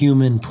one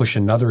human push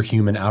another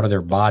human out of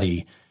their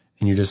body,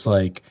 and you're just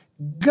like,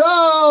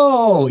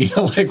 go! You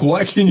know, like,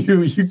 what can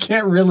you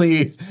can't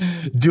really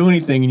do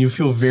anything, and you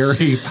feel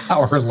very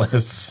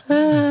powerless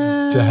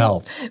to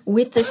help.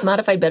 With this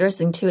modified bed rest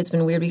thing, too, it's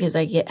been weird because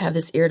I have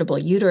this irritable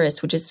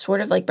uterus, which is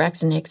sort of like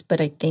Braxton Hicks, but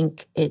I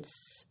think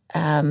it's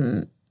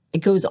it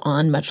goes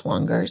on much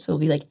longer. So it'll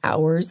be like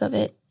hours of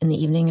it in the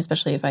evening,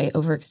 especially if I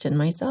overextend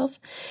myself.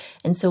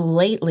 And so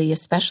lately,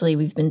 especially,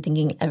 we've been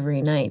thinking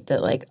every night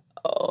that, like,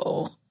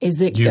 oh, is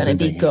it going to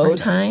be go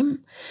time?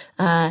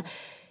 And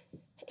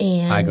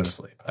I go to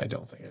sleep. I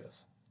don't think it is.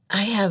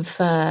 I have,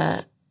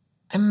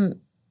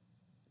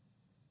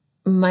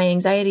 my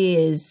anxiety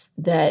is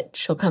that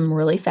she'll come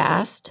really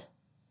fast.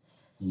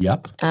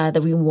 Yep.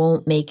 That we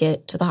won't make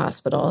it to the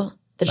hospital.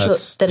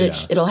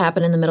 It'll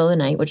happen in the middle of the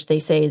night, which they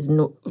say is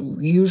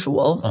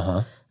usual.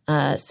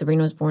 Uh-huh.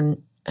 Sabrina was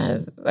born.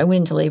 I went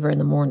into labor in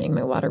the morning.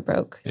 My water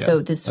broke,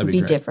 so this would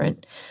be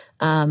different.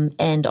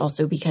 And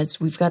also because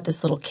we've got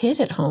this little kid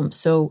at home,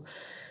 so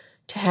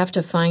to have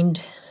to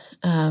find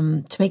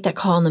to make that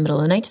call in the middle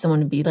of the night to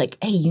someone to be like,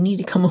 "Hey, you need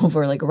to come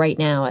over like right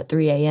now at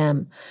 3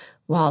 a.m."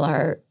 while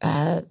our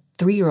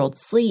 3-year-old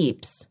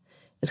sleeps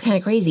is kind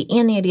of crazy,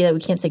 and the idea that we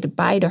can't say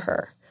goodbye to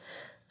her.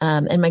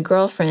 And my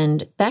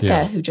girlfriend,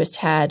 Becca, who just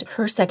had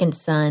her second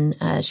son,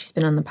 she's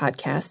been on the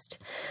podcast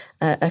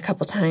a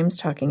couple times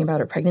talking about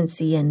her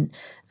pregnancy, and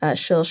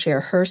she'll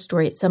share her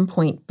story at some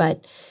point.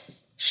 But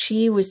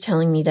she was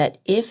telling me that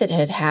if it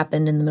had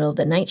happened in the middle of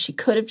the night, she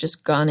could have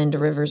just gone into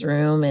River's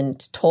room and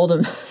told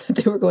him that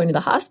they were going to the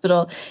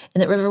hospital,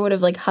 and that River would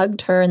have like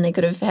hugged her and they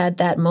could have had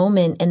that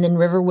moment, and then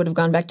River would have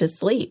gone back to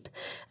sleep.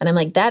 And I'm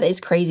like, that is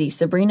crazy.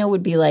 Sabrina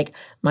would be like,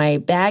 my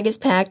bag is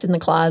packed in the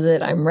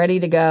closet. I'm ready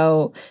to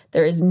go.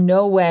 There is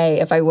no way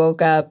if I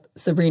woke up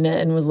Sabrina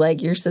and was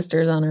like, your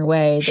sister's on her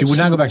way. She would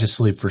not go back to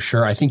sleep for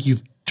sure. I think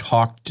you've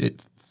talked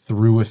it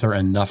through with her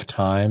enough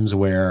times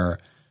where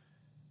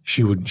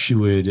she would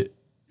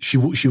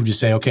just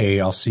say, okay,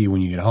 I'll see you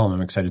when you get home.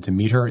 I'm excited to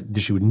meet her.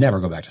 She would never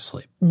go back to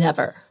sleep.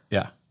 Never.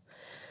 Yeah.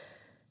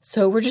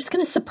 So we're just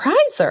going to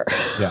surprise her.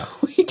 Yeah.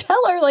 We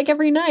tell her like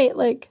every night,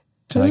 like,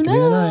 tonight can be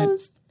the night.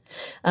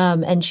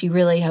 And she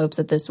really hopes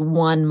that this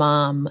one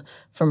mom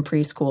from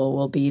preschool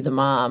will be the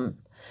mom.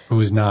 Who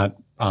is not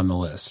on the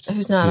list.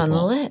 Who's not on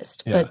the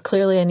list. Yeah. But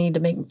clearly I need to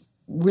make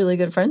really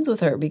good friends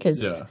with her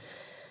because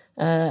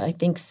I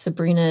think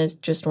Sabrina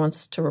just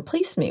wants to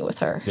replace me with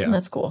her. Yeah. And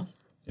that's cool.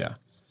 Yeah.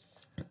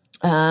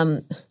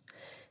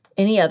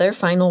 Any other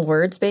final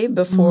words, babe,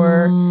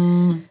 before,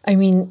 No. I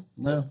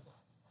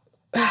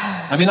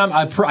mean,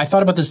 I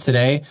thought about this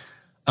today.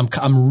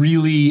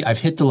 I've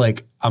hit the,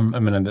 like,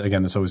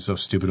 again, that's always so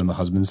stupid when the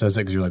husband says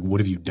that, because you're like,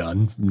 what have you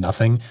done?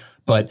 Nothing.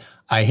 But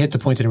I hit the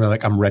point today where I'm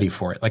like, I'm ready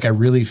for it. Like, I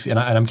really, and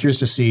I'm curious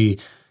to see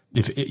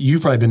if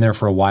you've probably been there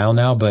for a while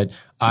now, but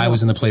I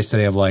was in the place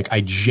today of like,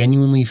 I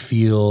genuinely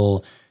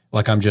feel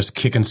like I'm just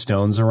kicking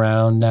stones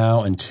around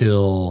now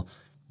until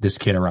this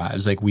kid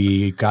arrives. Like,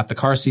 we got the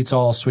car seats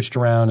all switched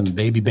around and the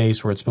baby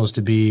base where it's supposed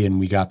to be, and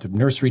we got the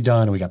nursery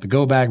done, and we got the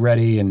go bag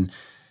ready, and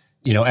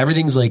you know,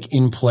 everything's like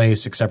in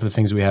place except for the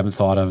things we haven't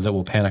thought of that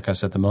will panic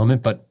us at the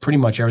moment, but pretty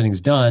much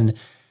everything's done.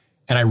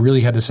 And I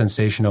really had the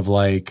sensation of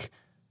like,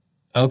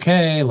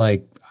 okay,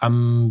 like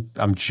I'm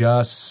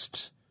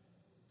just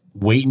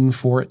waiting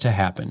for it to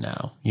happen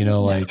now, you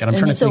know, like, and I'm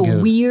trying to think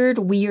of. It's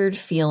a weird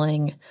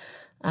feeling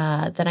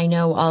that I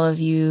know all of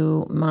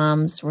you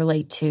moms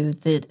relate to,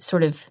 the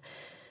sort of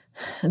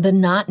the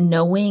not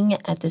knowing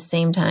at the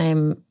same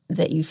time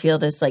that you feel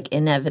this like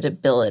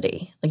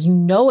inevitability. Like you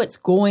know it's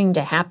going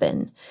to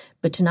happen,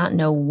 but to not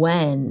know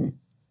when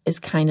is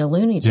kind of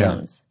Looney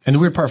Tunes. And the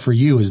weird part for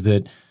you is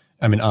that,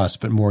 I mean us,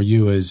 but more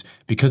you, is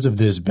because of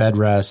this bed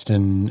rest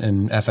and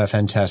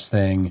FFN test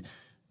thing,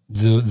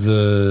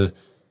 the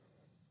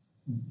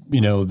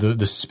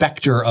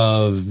specter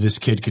of this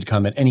kid could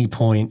come at any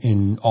point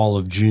in all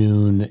of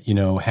June,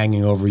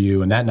 hanging over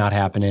you, and that not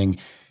happening.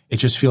 It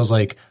just feels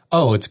like,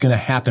 oh, it's going to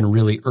happen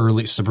really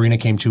early. Sabrina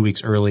came 2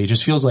 weeks early. It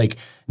just feels like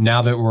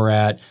now that we're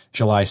at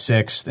July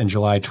 6th and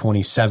July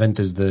 27th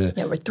is the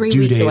we're 3 due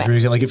weeks date. away.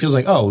 Like it feels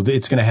like, oh,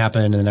 it's going to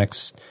happen in the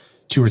next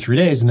 2 or 3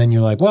 days. And then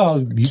you're like,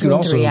 well, you could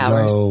also 3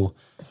 hours. go,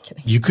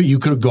 you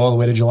could go all the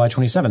way to July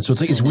 27th. So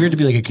it's weird to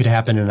be like, it could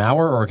happen in an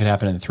hour or it could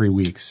happen in 3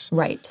 weeks.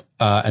 Right.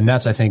 And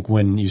that's, I think,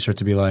 when you start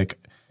to be like,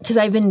 because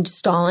I've been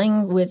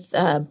stalling with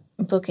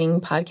booking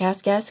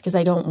podcast guests because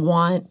I don't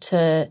want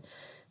to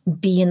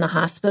be in the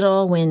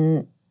hospital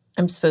when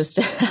I'm supposed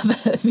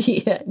to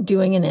be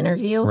doing an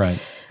interview. right,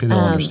 people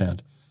don't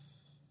understand.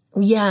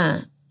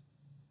 Yeah.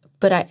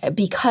 But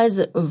because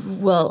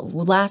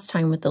last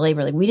time with the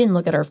labor, like we didn't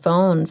look at our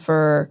phone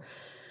for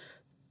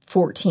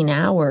 14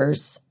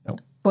 hours.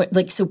 Nope.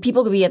 Like, so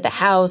people could be at the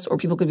house or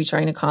people could be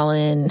trying to call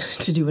in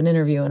to do an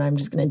interview and I'm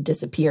just going to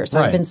disappear. So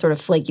I've been sort of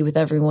flaky with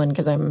everyone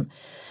because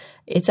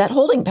it's that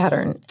holding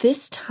pattern.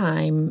 This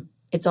time,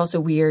 it's also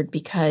weird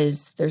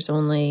because there's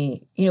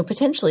only,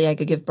 potentially I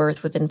could give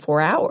birth within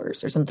 4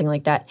 hours or something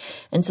like that.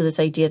 And so this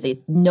idea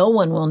that no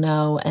one will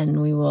know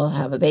and we will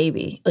have a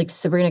baby, like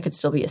Sabrina could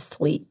still be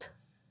asleep.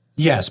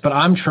 Yes, but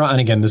I'm trying,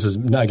 again,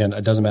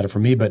 it doesn't matter for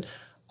me, but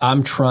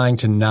I'm trying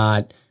to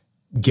not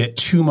get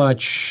too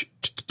much,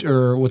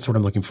 or what's what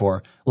I'm looking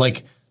for?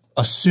 Like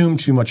assume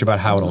too much about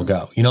how it'll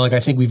go. Like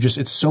I think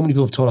it's so many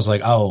people have told us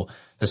like, oh,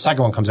 the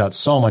second one comes out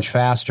so much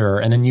faster.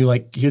 And then you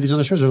like hear these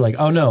other stories that are like,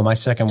 oh no, my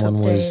second one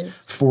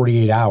was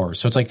 48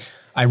 hours. So it's like,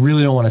 I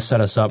really don't want to set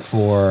us up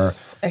for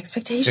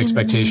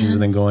expectations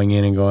and then going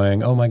in and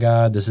going, oh my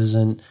God, this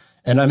isn't.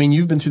 And I mean,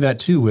 you've been through that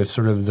too with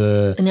sort of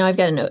the. And now I've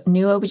got a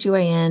new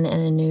OBGYN and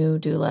a new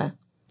doula.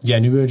 Yeah,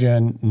 new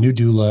OBGYN, new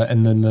doula,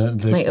 and then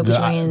the my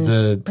OBGYN,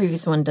 the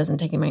previous one doesn't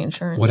take my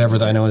insurance.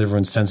 Whatever, I know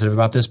everyone's sensitive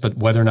about this, but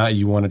whether or not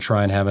you want to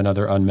try and have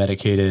another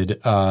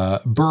unmedicated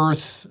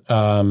birth,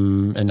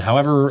 and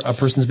however a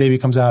person's baby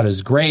comes out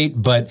is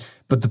great, but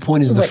the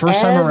point is the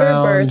first time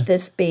around. Whatever birth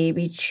this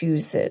baby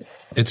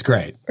chooses. It's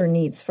great. Or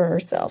needs for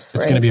herself, right?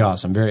 It's going to be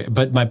awesome.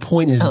 But my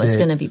point is that it's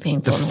going to be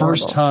painful. The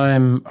first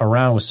time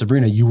around with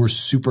Sabrina, you were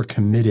super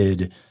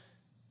committed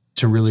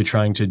to really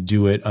trying to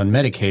do it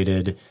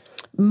unmedicated.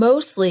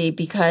 Mostly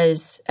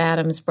because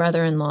Adam's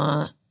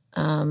brother-in-law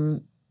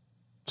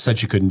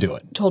said you couldn't do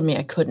it. Told me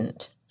I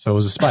couldn't. So it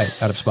was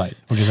out of spite,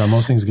 which is how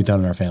most things get done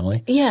in our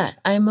family. Yeah,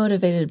 I'm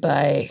motivated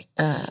by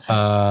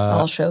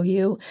I'll show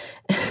you.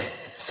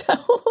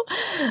 So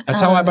that's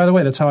how by the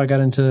way, that's how I got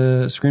into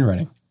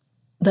screenwriting.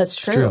 That's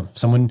true.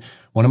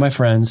 One of my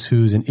friends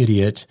who's an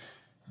idiot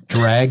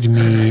dragged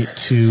me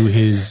to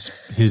his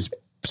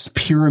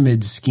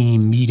pyramid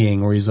scheme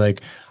meeting where he's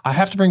like, I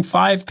have to bring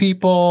 5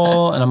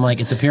 people. And I'm like,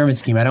 it's a pyramid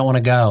scheme. I don't want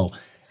to go.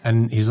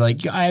 And he's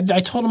like, I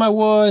told him I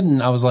would.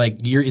 And I was like,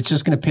 it's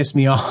just going to piss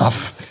me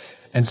off.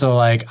 And so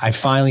like, I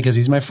finally, cause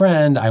he's my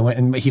friend, I went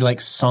and he like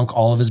sunk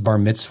all of his bar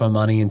mitzvah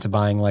money into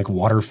buying like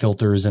water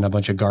filters and a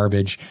bunch of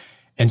garbage.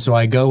 And so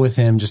I go with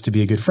him just to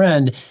be a good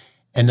friend.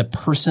 And the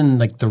person,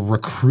 like the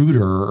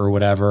recruiter or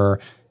whatever,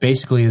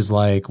 basically is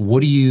like,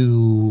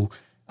 I'm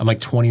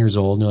like 20 years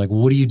old. And they're like, well,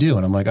 what do you do?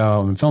 And I'm like,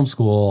 oh, I'm in film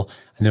school.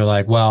 And they're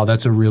like, well,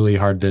 that's a really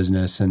hard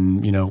business.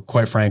 And,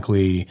 quite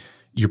frankly,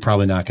 you're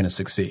probably not going to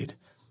succeed.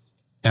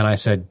 And I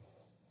said,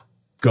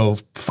 go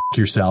f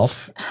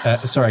yourself.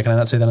 Sorry, can I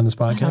not say that on this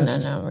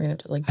podcast? No. We're going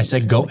to like. I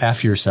said, go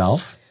F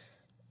yourself.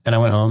 And I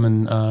went home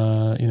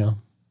and,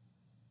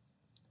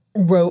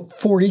 wrote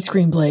 40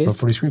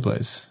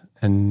 screenplays.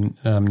 And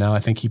now I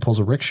think he pulls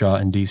a rickshaw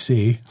in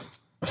D.C.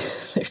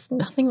 There's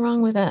nothing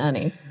wrong with that,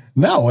 honey.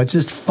 No, it's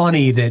just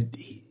funny that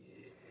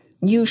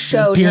you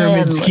showed the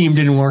pyramid scheme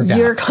didn't work out.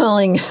 You're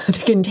calling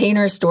the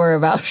Container Store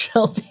about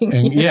shelving.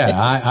 And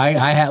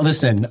I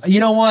listen, you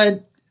know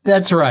what?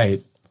 That's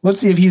right. Let's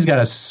see if he's got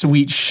a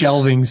sweet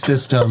shelving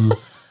system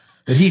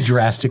that he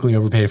drastically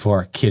overpaid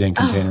for. Kidding,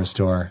 Container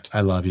Store.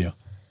 I love you.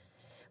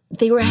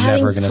 They were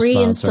having free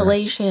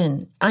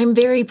installation. I'm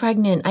very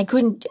pregnant. I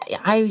couldn't.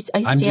 I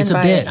stand by it's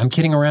a bit. I'm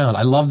kidding around.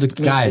 I love the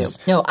guys.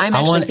 Too. No, I'm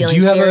actually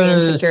feeling very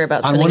insecure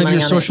about spending money on it. On one of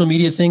your social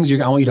media things,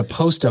 I want you to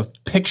post a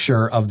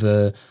picture of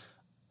the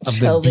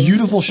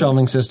beautiful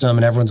shelving system,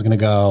 and everyone's going to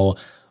go,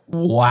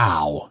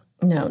 "Wow."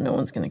 No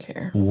one's going to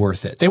care.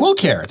 Worth it. They will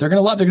care. They're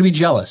going to love. They're going to be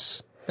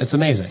jealous. It's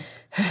amazing.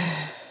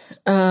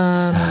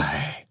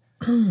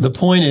 The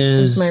point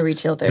is, my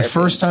retail therapy. The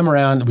first time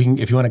around,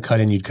 if you want to cut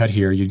in, you'd cut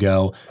here. You'd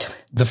go.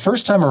 The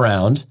first time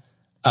around,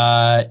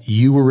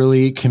 you were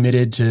really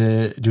committed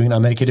to doing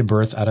an unmedicated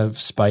birth out of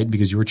spite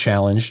because you were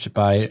challenged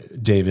by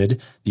David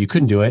that you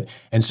couldn't do it,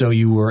 and so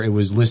it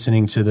was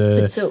listening to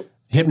the.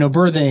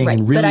 hypnobirthing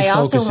and really but I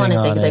also focusing want to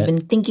say, on because I've it.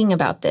 been thinking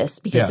about this,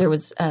 because there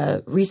was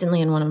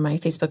recently in one of my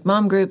Facebook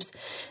mom groups,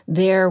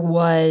 there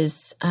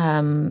was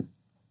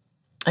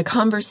a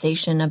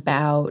conversation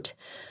about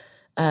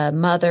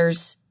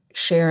mothers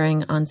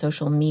sharing on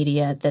social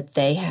media that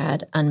they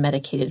had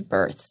unmedicated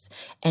births,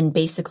 and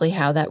basically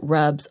how that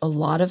rubs a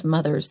lot of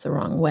mothers the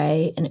wrong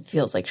way, and it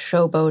feels like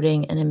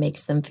showboating, and it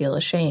makes them feel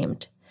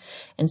ashamed.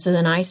 And so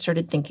then I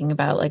started thinking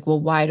about, like,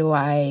 well,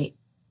 why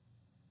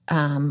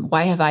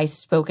have I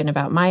spoken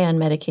about my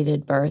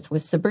unmedicated birth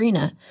with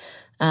Sabrina?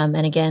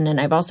 And again,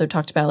 and I've also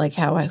talked about, like,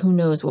 how who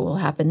knows what will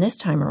happen this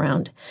time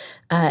around.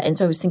 And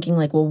so I was thinking,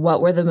 like, well, what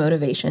were the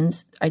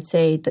motivations? I'd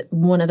say that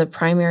one of the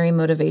primary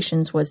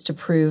motivations was to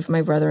prove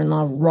my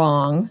brother-in-law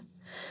wrong.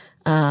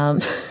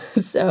 But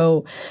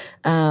it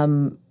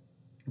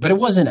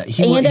wasn't.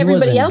 And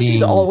everybody else being,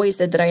 has always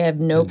said that I have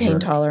no pain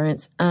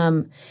tolerance.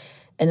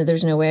 And that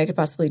there's no way I could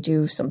possibly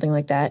do something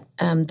like that.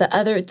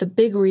 The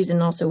big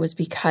reason also was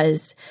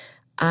because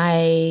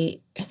I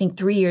think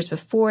 3 years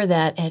before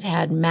that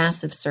had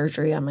massive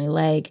surgery on my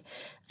leg.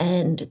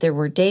 And there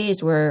were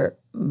days where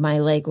my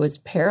leg was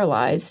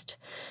paralyzed.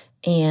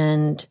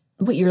 And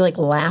what, you're like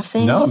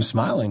laughing? No, I'm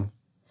smiling.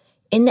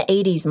 In the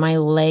 80s, my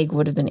leg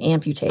would have been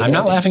amputated. I'm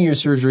not laughing at your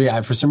surgery.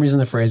 For some reason,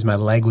 the phrase "my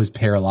leg was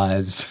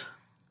paralyzed."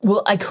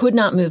 Well, I could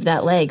not move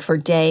that leg for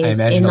days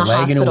in the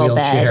leg hospital in a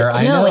bed. wheelchair.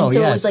 I know, and so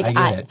yes, it was like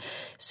I get it.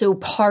 So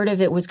part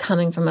of it was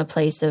coming from a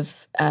place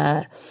of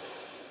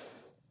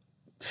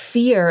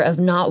fear of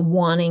not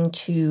wanting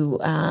to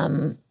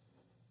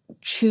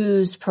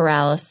choose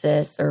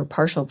paralysis or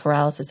partial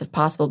paralysis if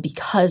possible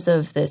because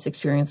of this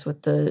experience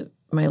with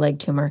my leg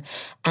tumor.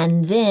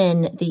 And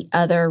then the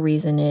other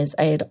reason is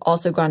I had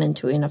also gone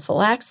into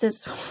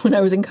anaphylaxis when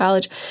I was in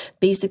college.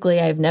 Basically,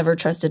 I've never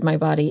trusted my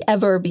body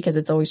ever because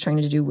it's always trying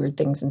to do weird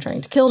things and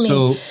trying to kill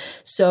me.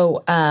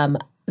 So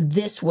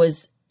this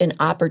was an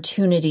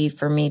opportunity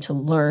for me to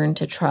learn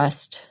to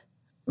trust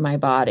my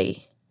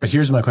body. But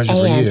here's my question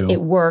for you. And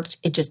it worked.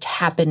 It just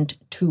happened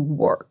to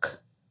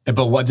work.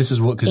 But what this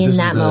is what because in this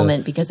that is the,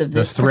 moment because of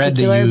this the thread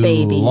particular that you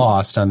baby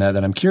lost on that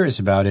I'm curious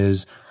about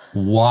is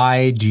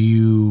why do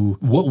you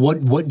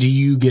what do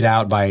you get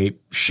out by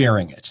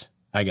sharing it?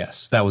 I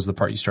guess that was the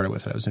part you started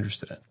with that I was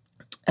interested in.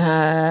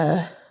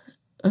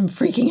 I'm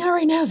freaking out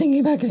right now thinking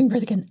about giving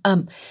birth again.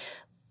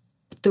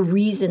 The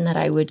reason that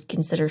I would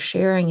consider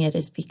sharing it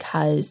is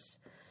because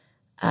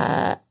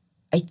I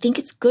think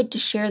it's good to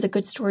share the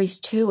good stories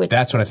too.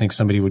 That's what I think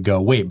somebody would go,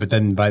 wait, but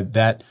then by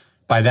that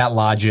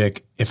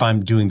logic, if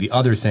I'm doing the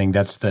other thing,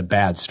 that's the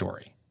bad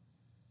story.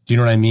 Do you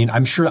know what I mean?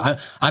 I'm sure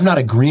I'm not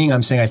agreeing.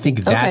 I'm saying I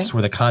think that's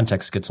where the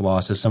context gets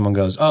lost as someone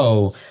goes,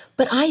 oh.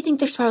 But I think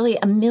there's probably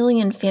a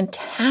million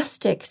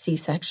fantastic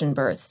C-section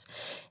births.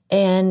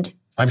 And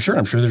I'm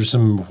sure there's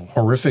some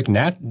horrific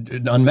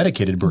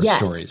unmedicated birth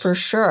stories. Yes, for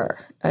sure.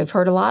 I've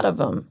heard a lot of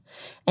them.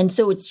 And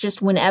so it's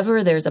just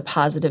whenever there's a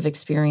positive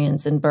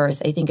experience in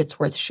birth, I think it's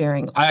worth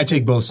sharing. I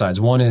take both sides.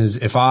 One is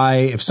if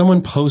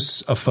someone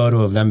posts a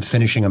photo of them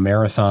finishing a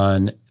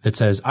marathon that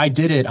says, I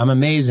did it, I'm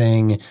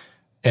amazing,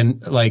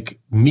 and like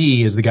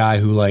me as the guy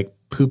who like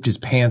pooped his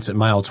pants at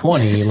mile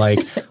 20, like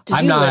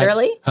Did you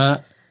literally?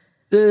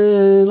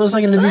 Let's not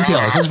get into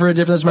details.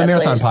 That's my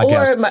marathon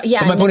podcast. But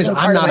my point is,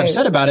 I'm not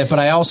upset about it, but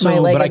I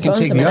can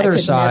take the other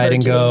side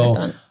and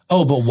go,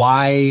 oh, but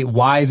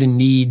why the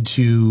need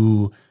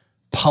to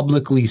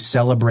publicly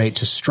celebrate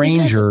to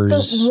strangers?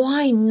 But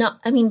why not?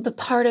 I mean, but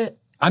part of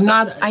I'm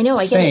not I know,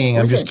 I saying, get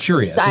it. Listen, I'm just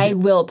curious. I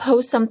will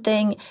post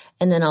something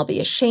and then I'll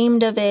be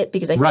ashamed of it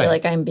because I feel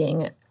like I'm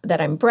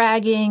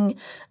bragging.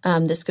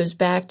 This goes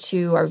back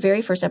to our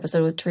very first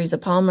episode with Teresa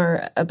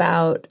Palmer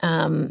about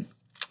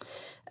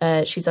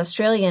she's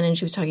Australian and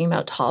she was talking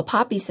about tall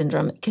poppy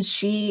syndrome because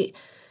she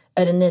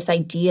had in this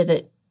idea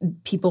that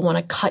people want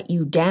to cut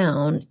you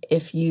down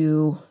if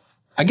you.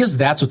 I guess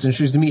that's what's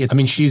interesting to me. I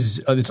mean,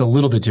 it's a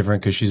little bit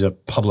different because she's a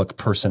public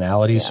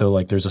personality. Yeah. So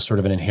like there's a sort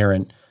of an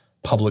inherent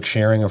public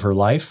sharing of her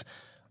life.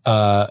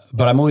 But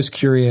I'm always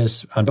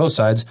curious on both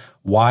sides,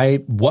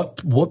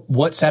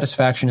 what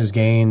satisfaction is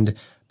gained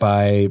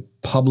by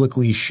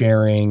publicly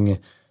sharing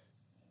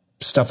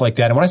stuff like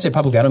that. And when I say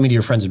publicly, I don't mean to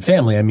your friends and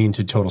family. I mean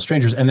to total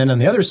strangers. And then on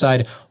the other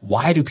side,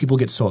 why do people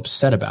get so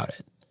upset about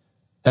it?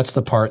 That's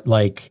the part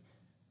like,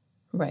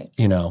 right.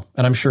 You know,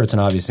 and I'm sure it's an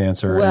obvious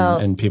answer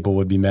and people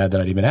would be mad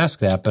that I'd even ask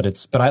that.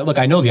 But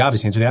I know the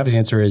obvious answer. The obvious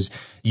answer is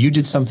you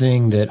did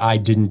something that I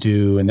didn't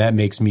do and that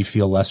makes me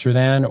feel lesser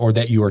than, or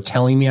that you are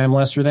telling me I'm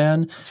lesser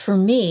than. For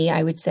me,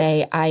 I would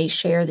say I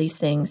share these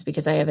things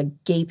because I have a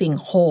gaping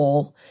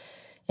hole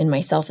in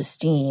my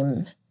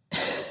self-esteem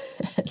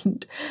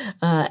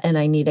and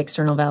I need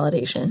external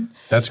validation.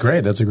 That's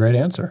great. That's a great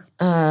answer.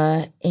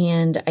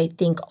 And I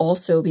think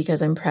also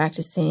because I'm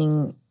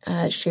practicing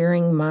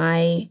sharing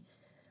my –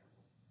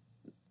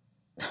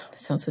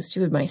 this sounds so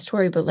stupid, my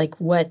story, but like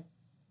what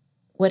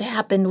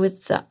happened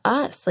with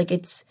us.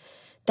 Like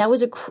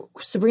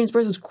Sabrina's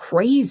birth was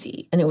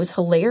crazy and it was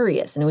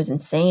hilarious and it was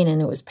insane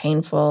and it was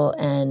painful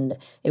and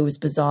it was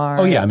bizarre.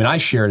 Oh, yeah. I mean, I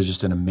share it as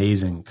just an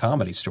amazing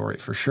comedy story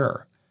for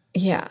sure.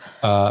 Yeah.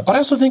 But I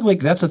also think like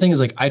that's the thing is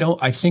like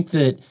I think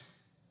that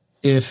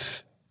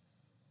if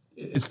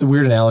it's the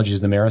weird analogy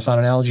is the marathon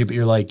analogy, but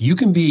you're like you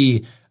can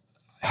be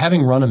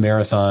having run a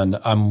marathon.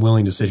 I'm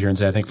willing to sit here and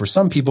say I think for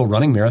some people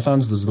running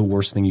marathons this is the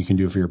worst thing you can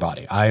do for your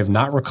body. I have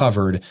not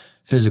recovered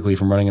physically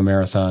from running a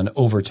marathon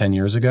over 10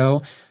 years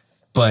ago,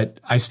 but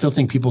I still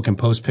think people can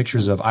post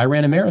pictures of I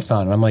ran a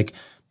marathon and I'm like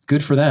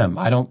good for them.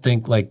 I don't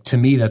think like to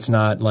me that's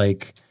not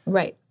like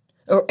right.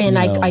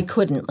 I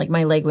couldn't, like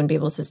my leg wouldn't be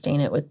able to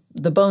sustain it with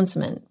the bone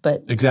cement,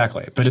 but.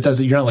 Exactly. But it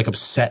doesn't, you're not like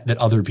upset that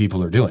other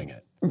people are doing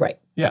it. Right.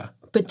 Yeah.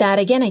 But that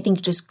again, I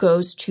think just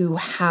goes to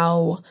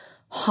how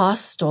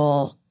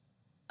hostile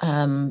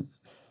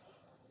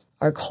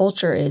our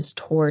culture is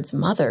towards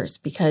mothers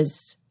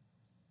because,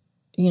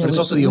 you know,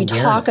 we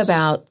talk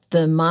about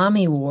the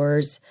mommy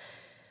wars,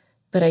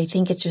 but I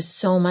think it's just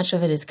so much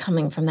of it is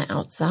coming from the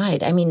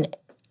outside. I mean,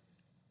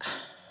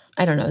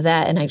 I don't know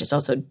that. And I just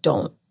also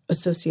don't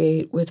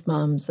associate with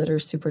moms that are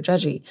super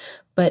judgy.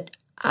 But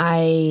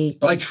I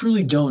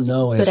truly don't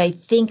know if. But I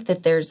think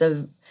that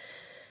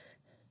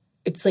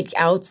it's like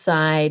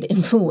outside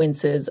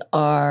influences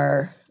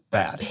are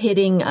bad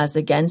pitting us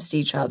against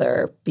each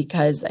other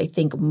because I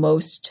think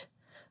most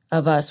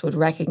of us would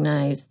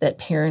recognize that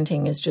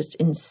parenting is just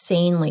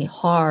insanely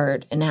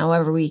hard and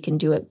however we can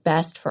do it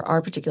best for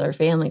our particular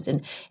families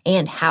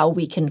and how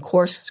we can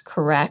course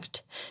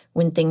correct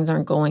when things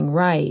aren't going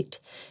right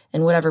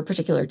and whatever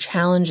particular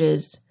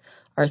challenges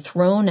are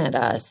thrown at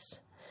us,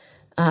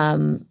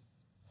 then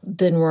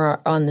we're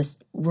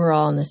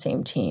all on the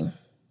same team.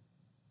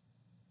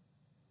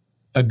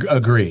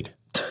 Agreed.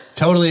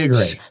 Totally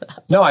agree.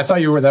 No, I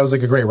thought that was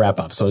like a great wrap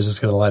up. So I was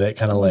just going to let it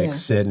kind of like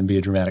sit and be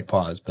a dramatic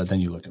pause. But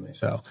then you looked at me.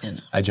 So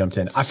I jumped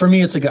in. For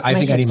me, it's like, I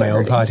think I need my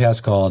own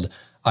podcast called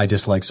I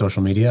Dislike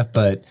Social Media.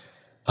 But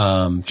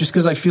just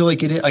because I feel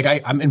like it is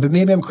like but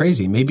maybe I'm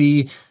crazy.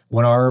 Maybe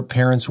when our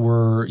parents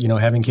were, you know,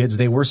 having kids,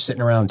 they were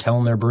sitting around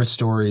telling their birth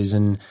stories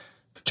and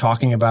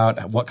talking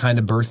about what kind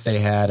of birth they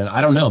had. And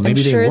I don't know,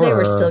 maybe they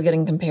were still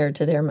getting compared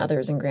to their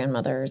mothers and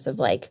grandmothers of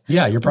like,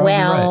 yeah, you're probably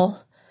right.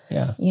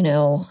 Yeah. You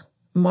know,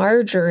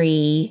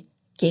 Marjorie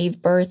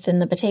gave birth in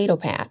the potato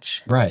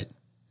patch. Right.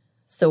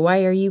 So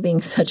why are you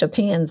being such a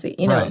pansy?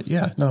 You know? Right.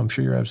 Yeah. No, I'm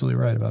sure you're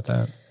absolutely right about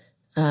that.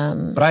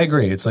 But I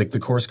agree. It's like the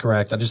course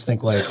correct. I just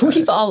think like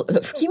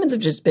humans have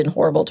just been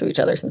horrible to each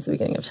other since the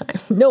beginning of time.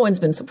 No one's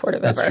been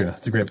supportive ever. That's true.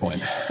 That's a great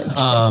point.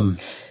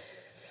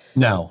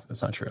 No,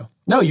 that's not true.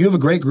 No, you have a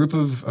great group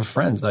of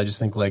friends that I just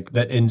think like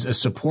that in a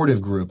supportive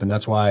group, and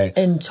that's why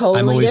and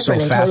totally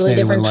different and totally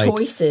different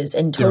choices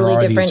and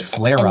totally different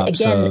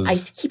flare-ups. And again, I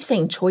keep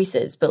saying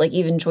choices, but like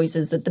even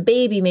choices that the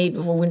baby made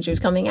before when she was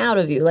coming out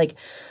of you, like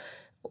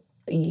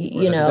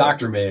you know, the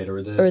doctor made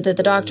or that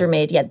the doctor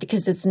made, yeah,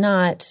 because it's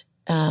not.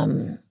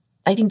 I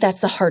think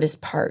that's the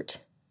hardest part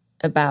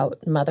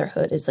about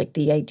motherhood is like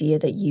the idea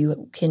that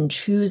you can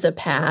choose a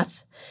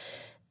path.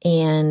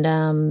 And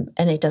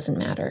it doesn't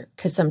matter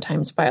because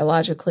sometimes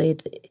biologically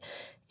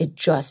it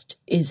just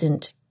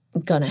isn't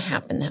going to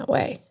happen that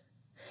way.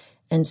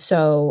 And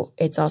so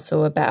it's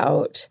also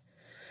about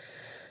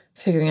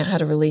figuring out how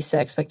to release the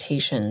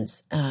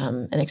expectations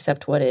and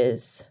accept what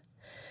is.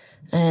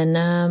 And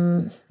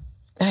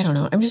I don't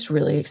know. I'm just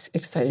really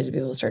excited to be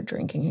able to start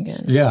drinking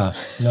again. Yeah.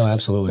 No,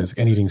 absolutely.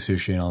 And eating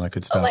sushi and all that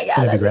good stuff. Oh my God, it's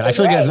going to be great.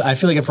 I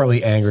feel like I've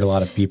probably angered a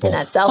lot of people. And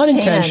that self-tan.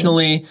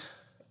 Unintentionally.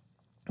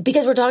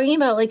 Because we're talking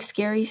about like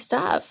scary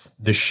stuff.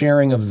 The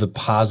sharing of the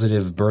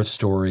positive birth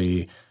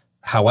story,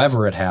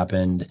 however it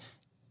happened,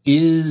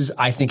 is,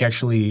 I think,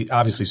 actually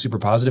obviously super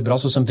positive, but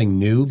also something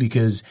new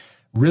because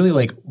really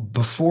like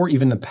before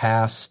even the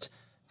past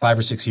 5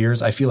 or 6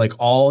 years, I feel like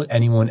all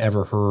anyone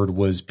ever heard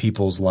was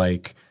people's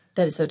like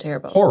that is so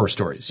terrible horror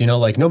stories. You know,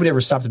 like nobody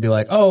ever stopped to be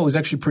like, oh, it was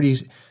actually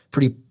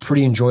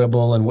pretty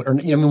enjoyable and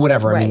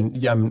whatever. Right. I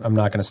mean, I'm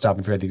not going to stop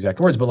and figure out the exact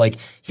words, but like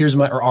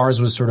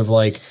ours was sort of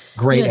like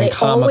great and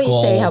comical. They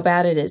always say how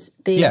bad it is.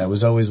 It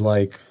was always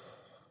like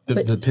the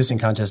pissing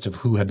contest of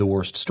who had the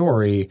worst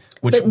story.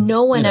 But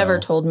no one ever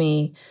told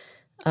me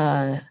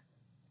that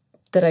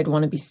I'd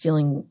want to be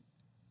stealing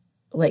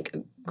like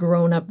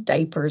grown-up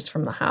diapers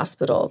from the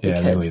hospital.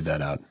 Yeah, they leave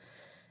that out.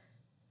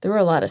 There were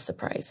a lot of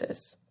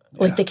surprises.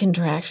 Like the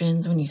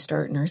contractions when you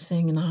start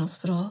nursing in the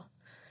hospital.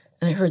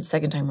 And I heard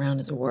second time around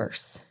is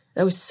worse.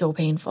 That was so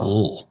painful.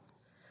 Ooh,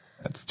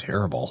 that's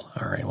terrible.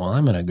 All right, well,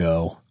 I'm going to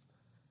go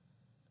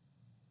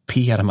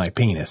pee out of my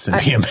penis and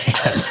be a man.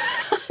 I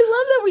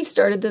love that we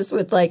started this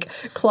with like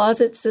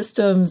closet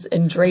systems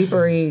and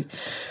draperies.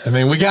 I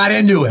mean, we got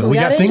into it.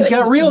 Things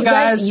got real,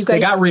 guys. They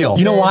got real.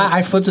 You know why?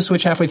 I flipped a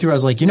switch halfway through. I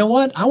was like, you know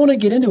what? I want to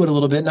get into it a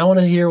little bit, and I want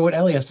to hear what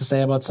Ellie has to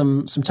say about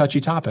some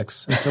touchy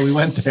topics. And so we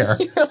went there.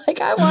 You're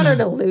like, I want her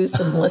to lose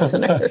some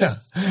listeners. Yeah.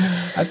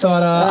 I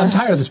thought, I'm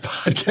tired of this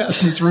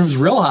podcast. This room's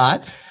real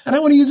hot, and I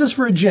want to use this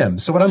for a gym.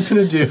 So what I'm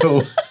going to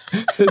do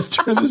is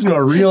turn this into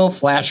a real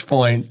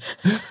Flashpoint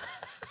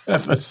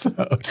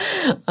episode.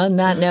 On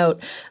that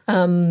note,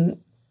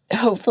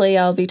 hopefully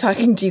I'll be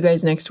talking to you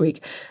guys next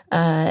week.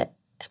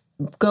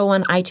 go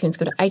on iTunes,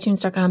 go to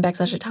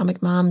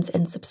itunes.com/Atomic Moms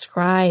and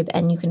subscribe.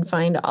 And you can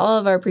find all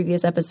of our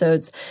previous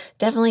episodes.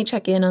 Definitely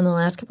check in on the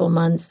last couple of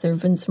months. There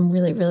have been some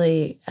really,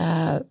 really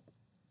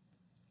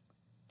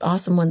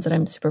awesome ones that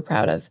I'm super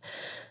proud of.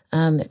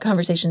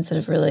 Conversations that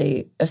have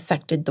really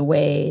affected the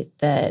way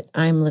that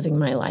I'm living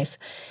my life.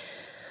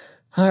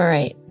 All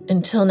right.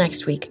 Until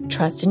next week,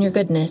 trust in your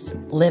goodness,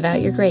 live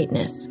out your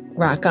greatness.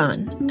 Rock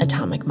on,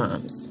 Atomic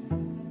Moms.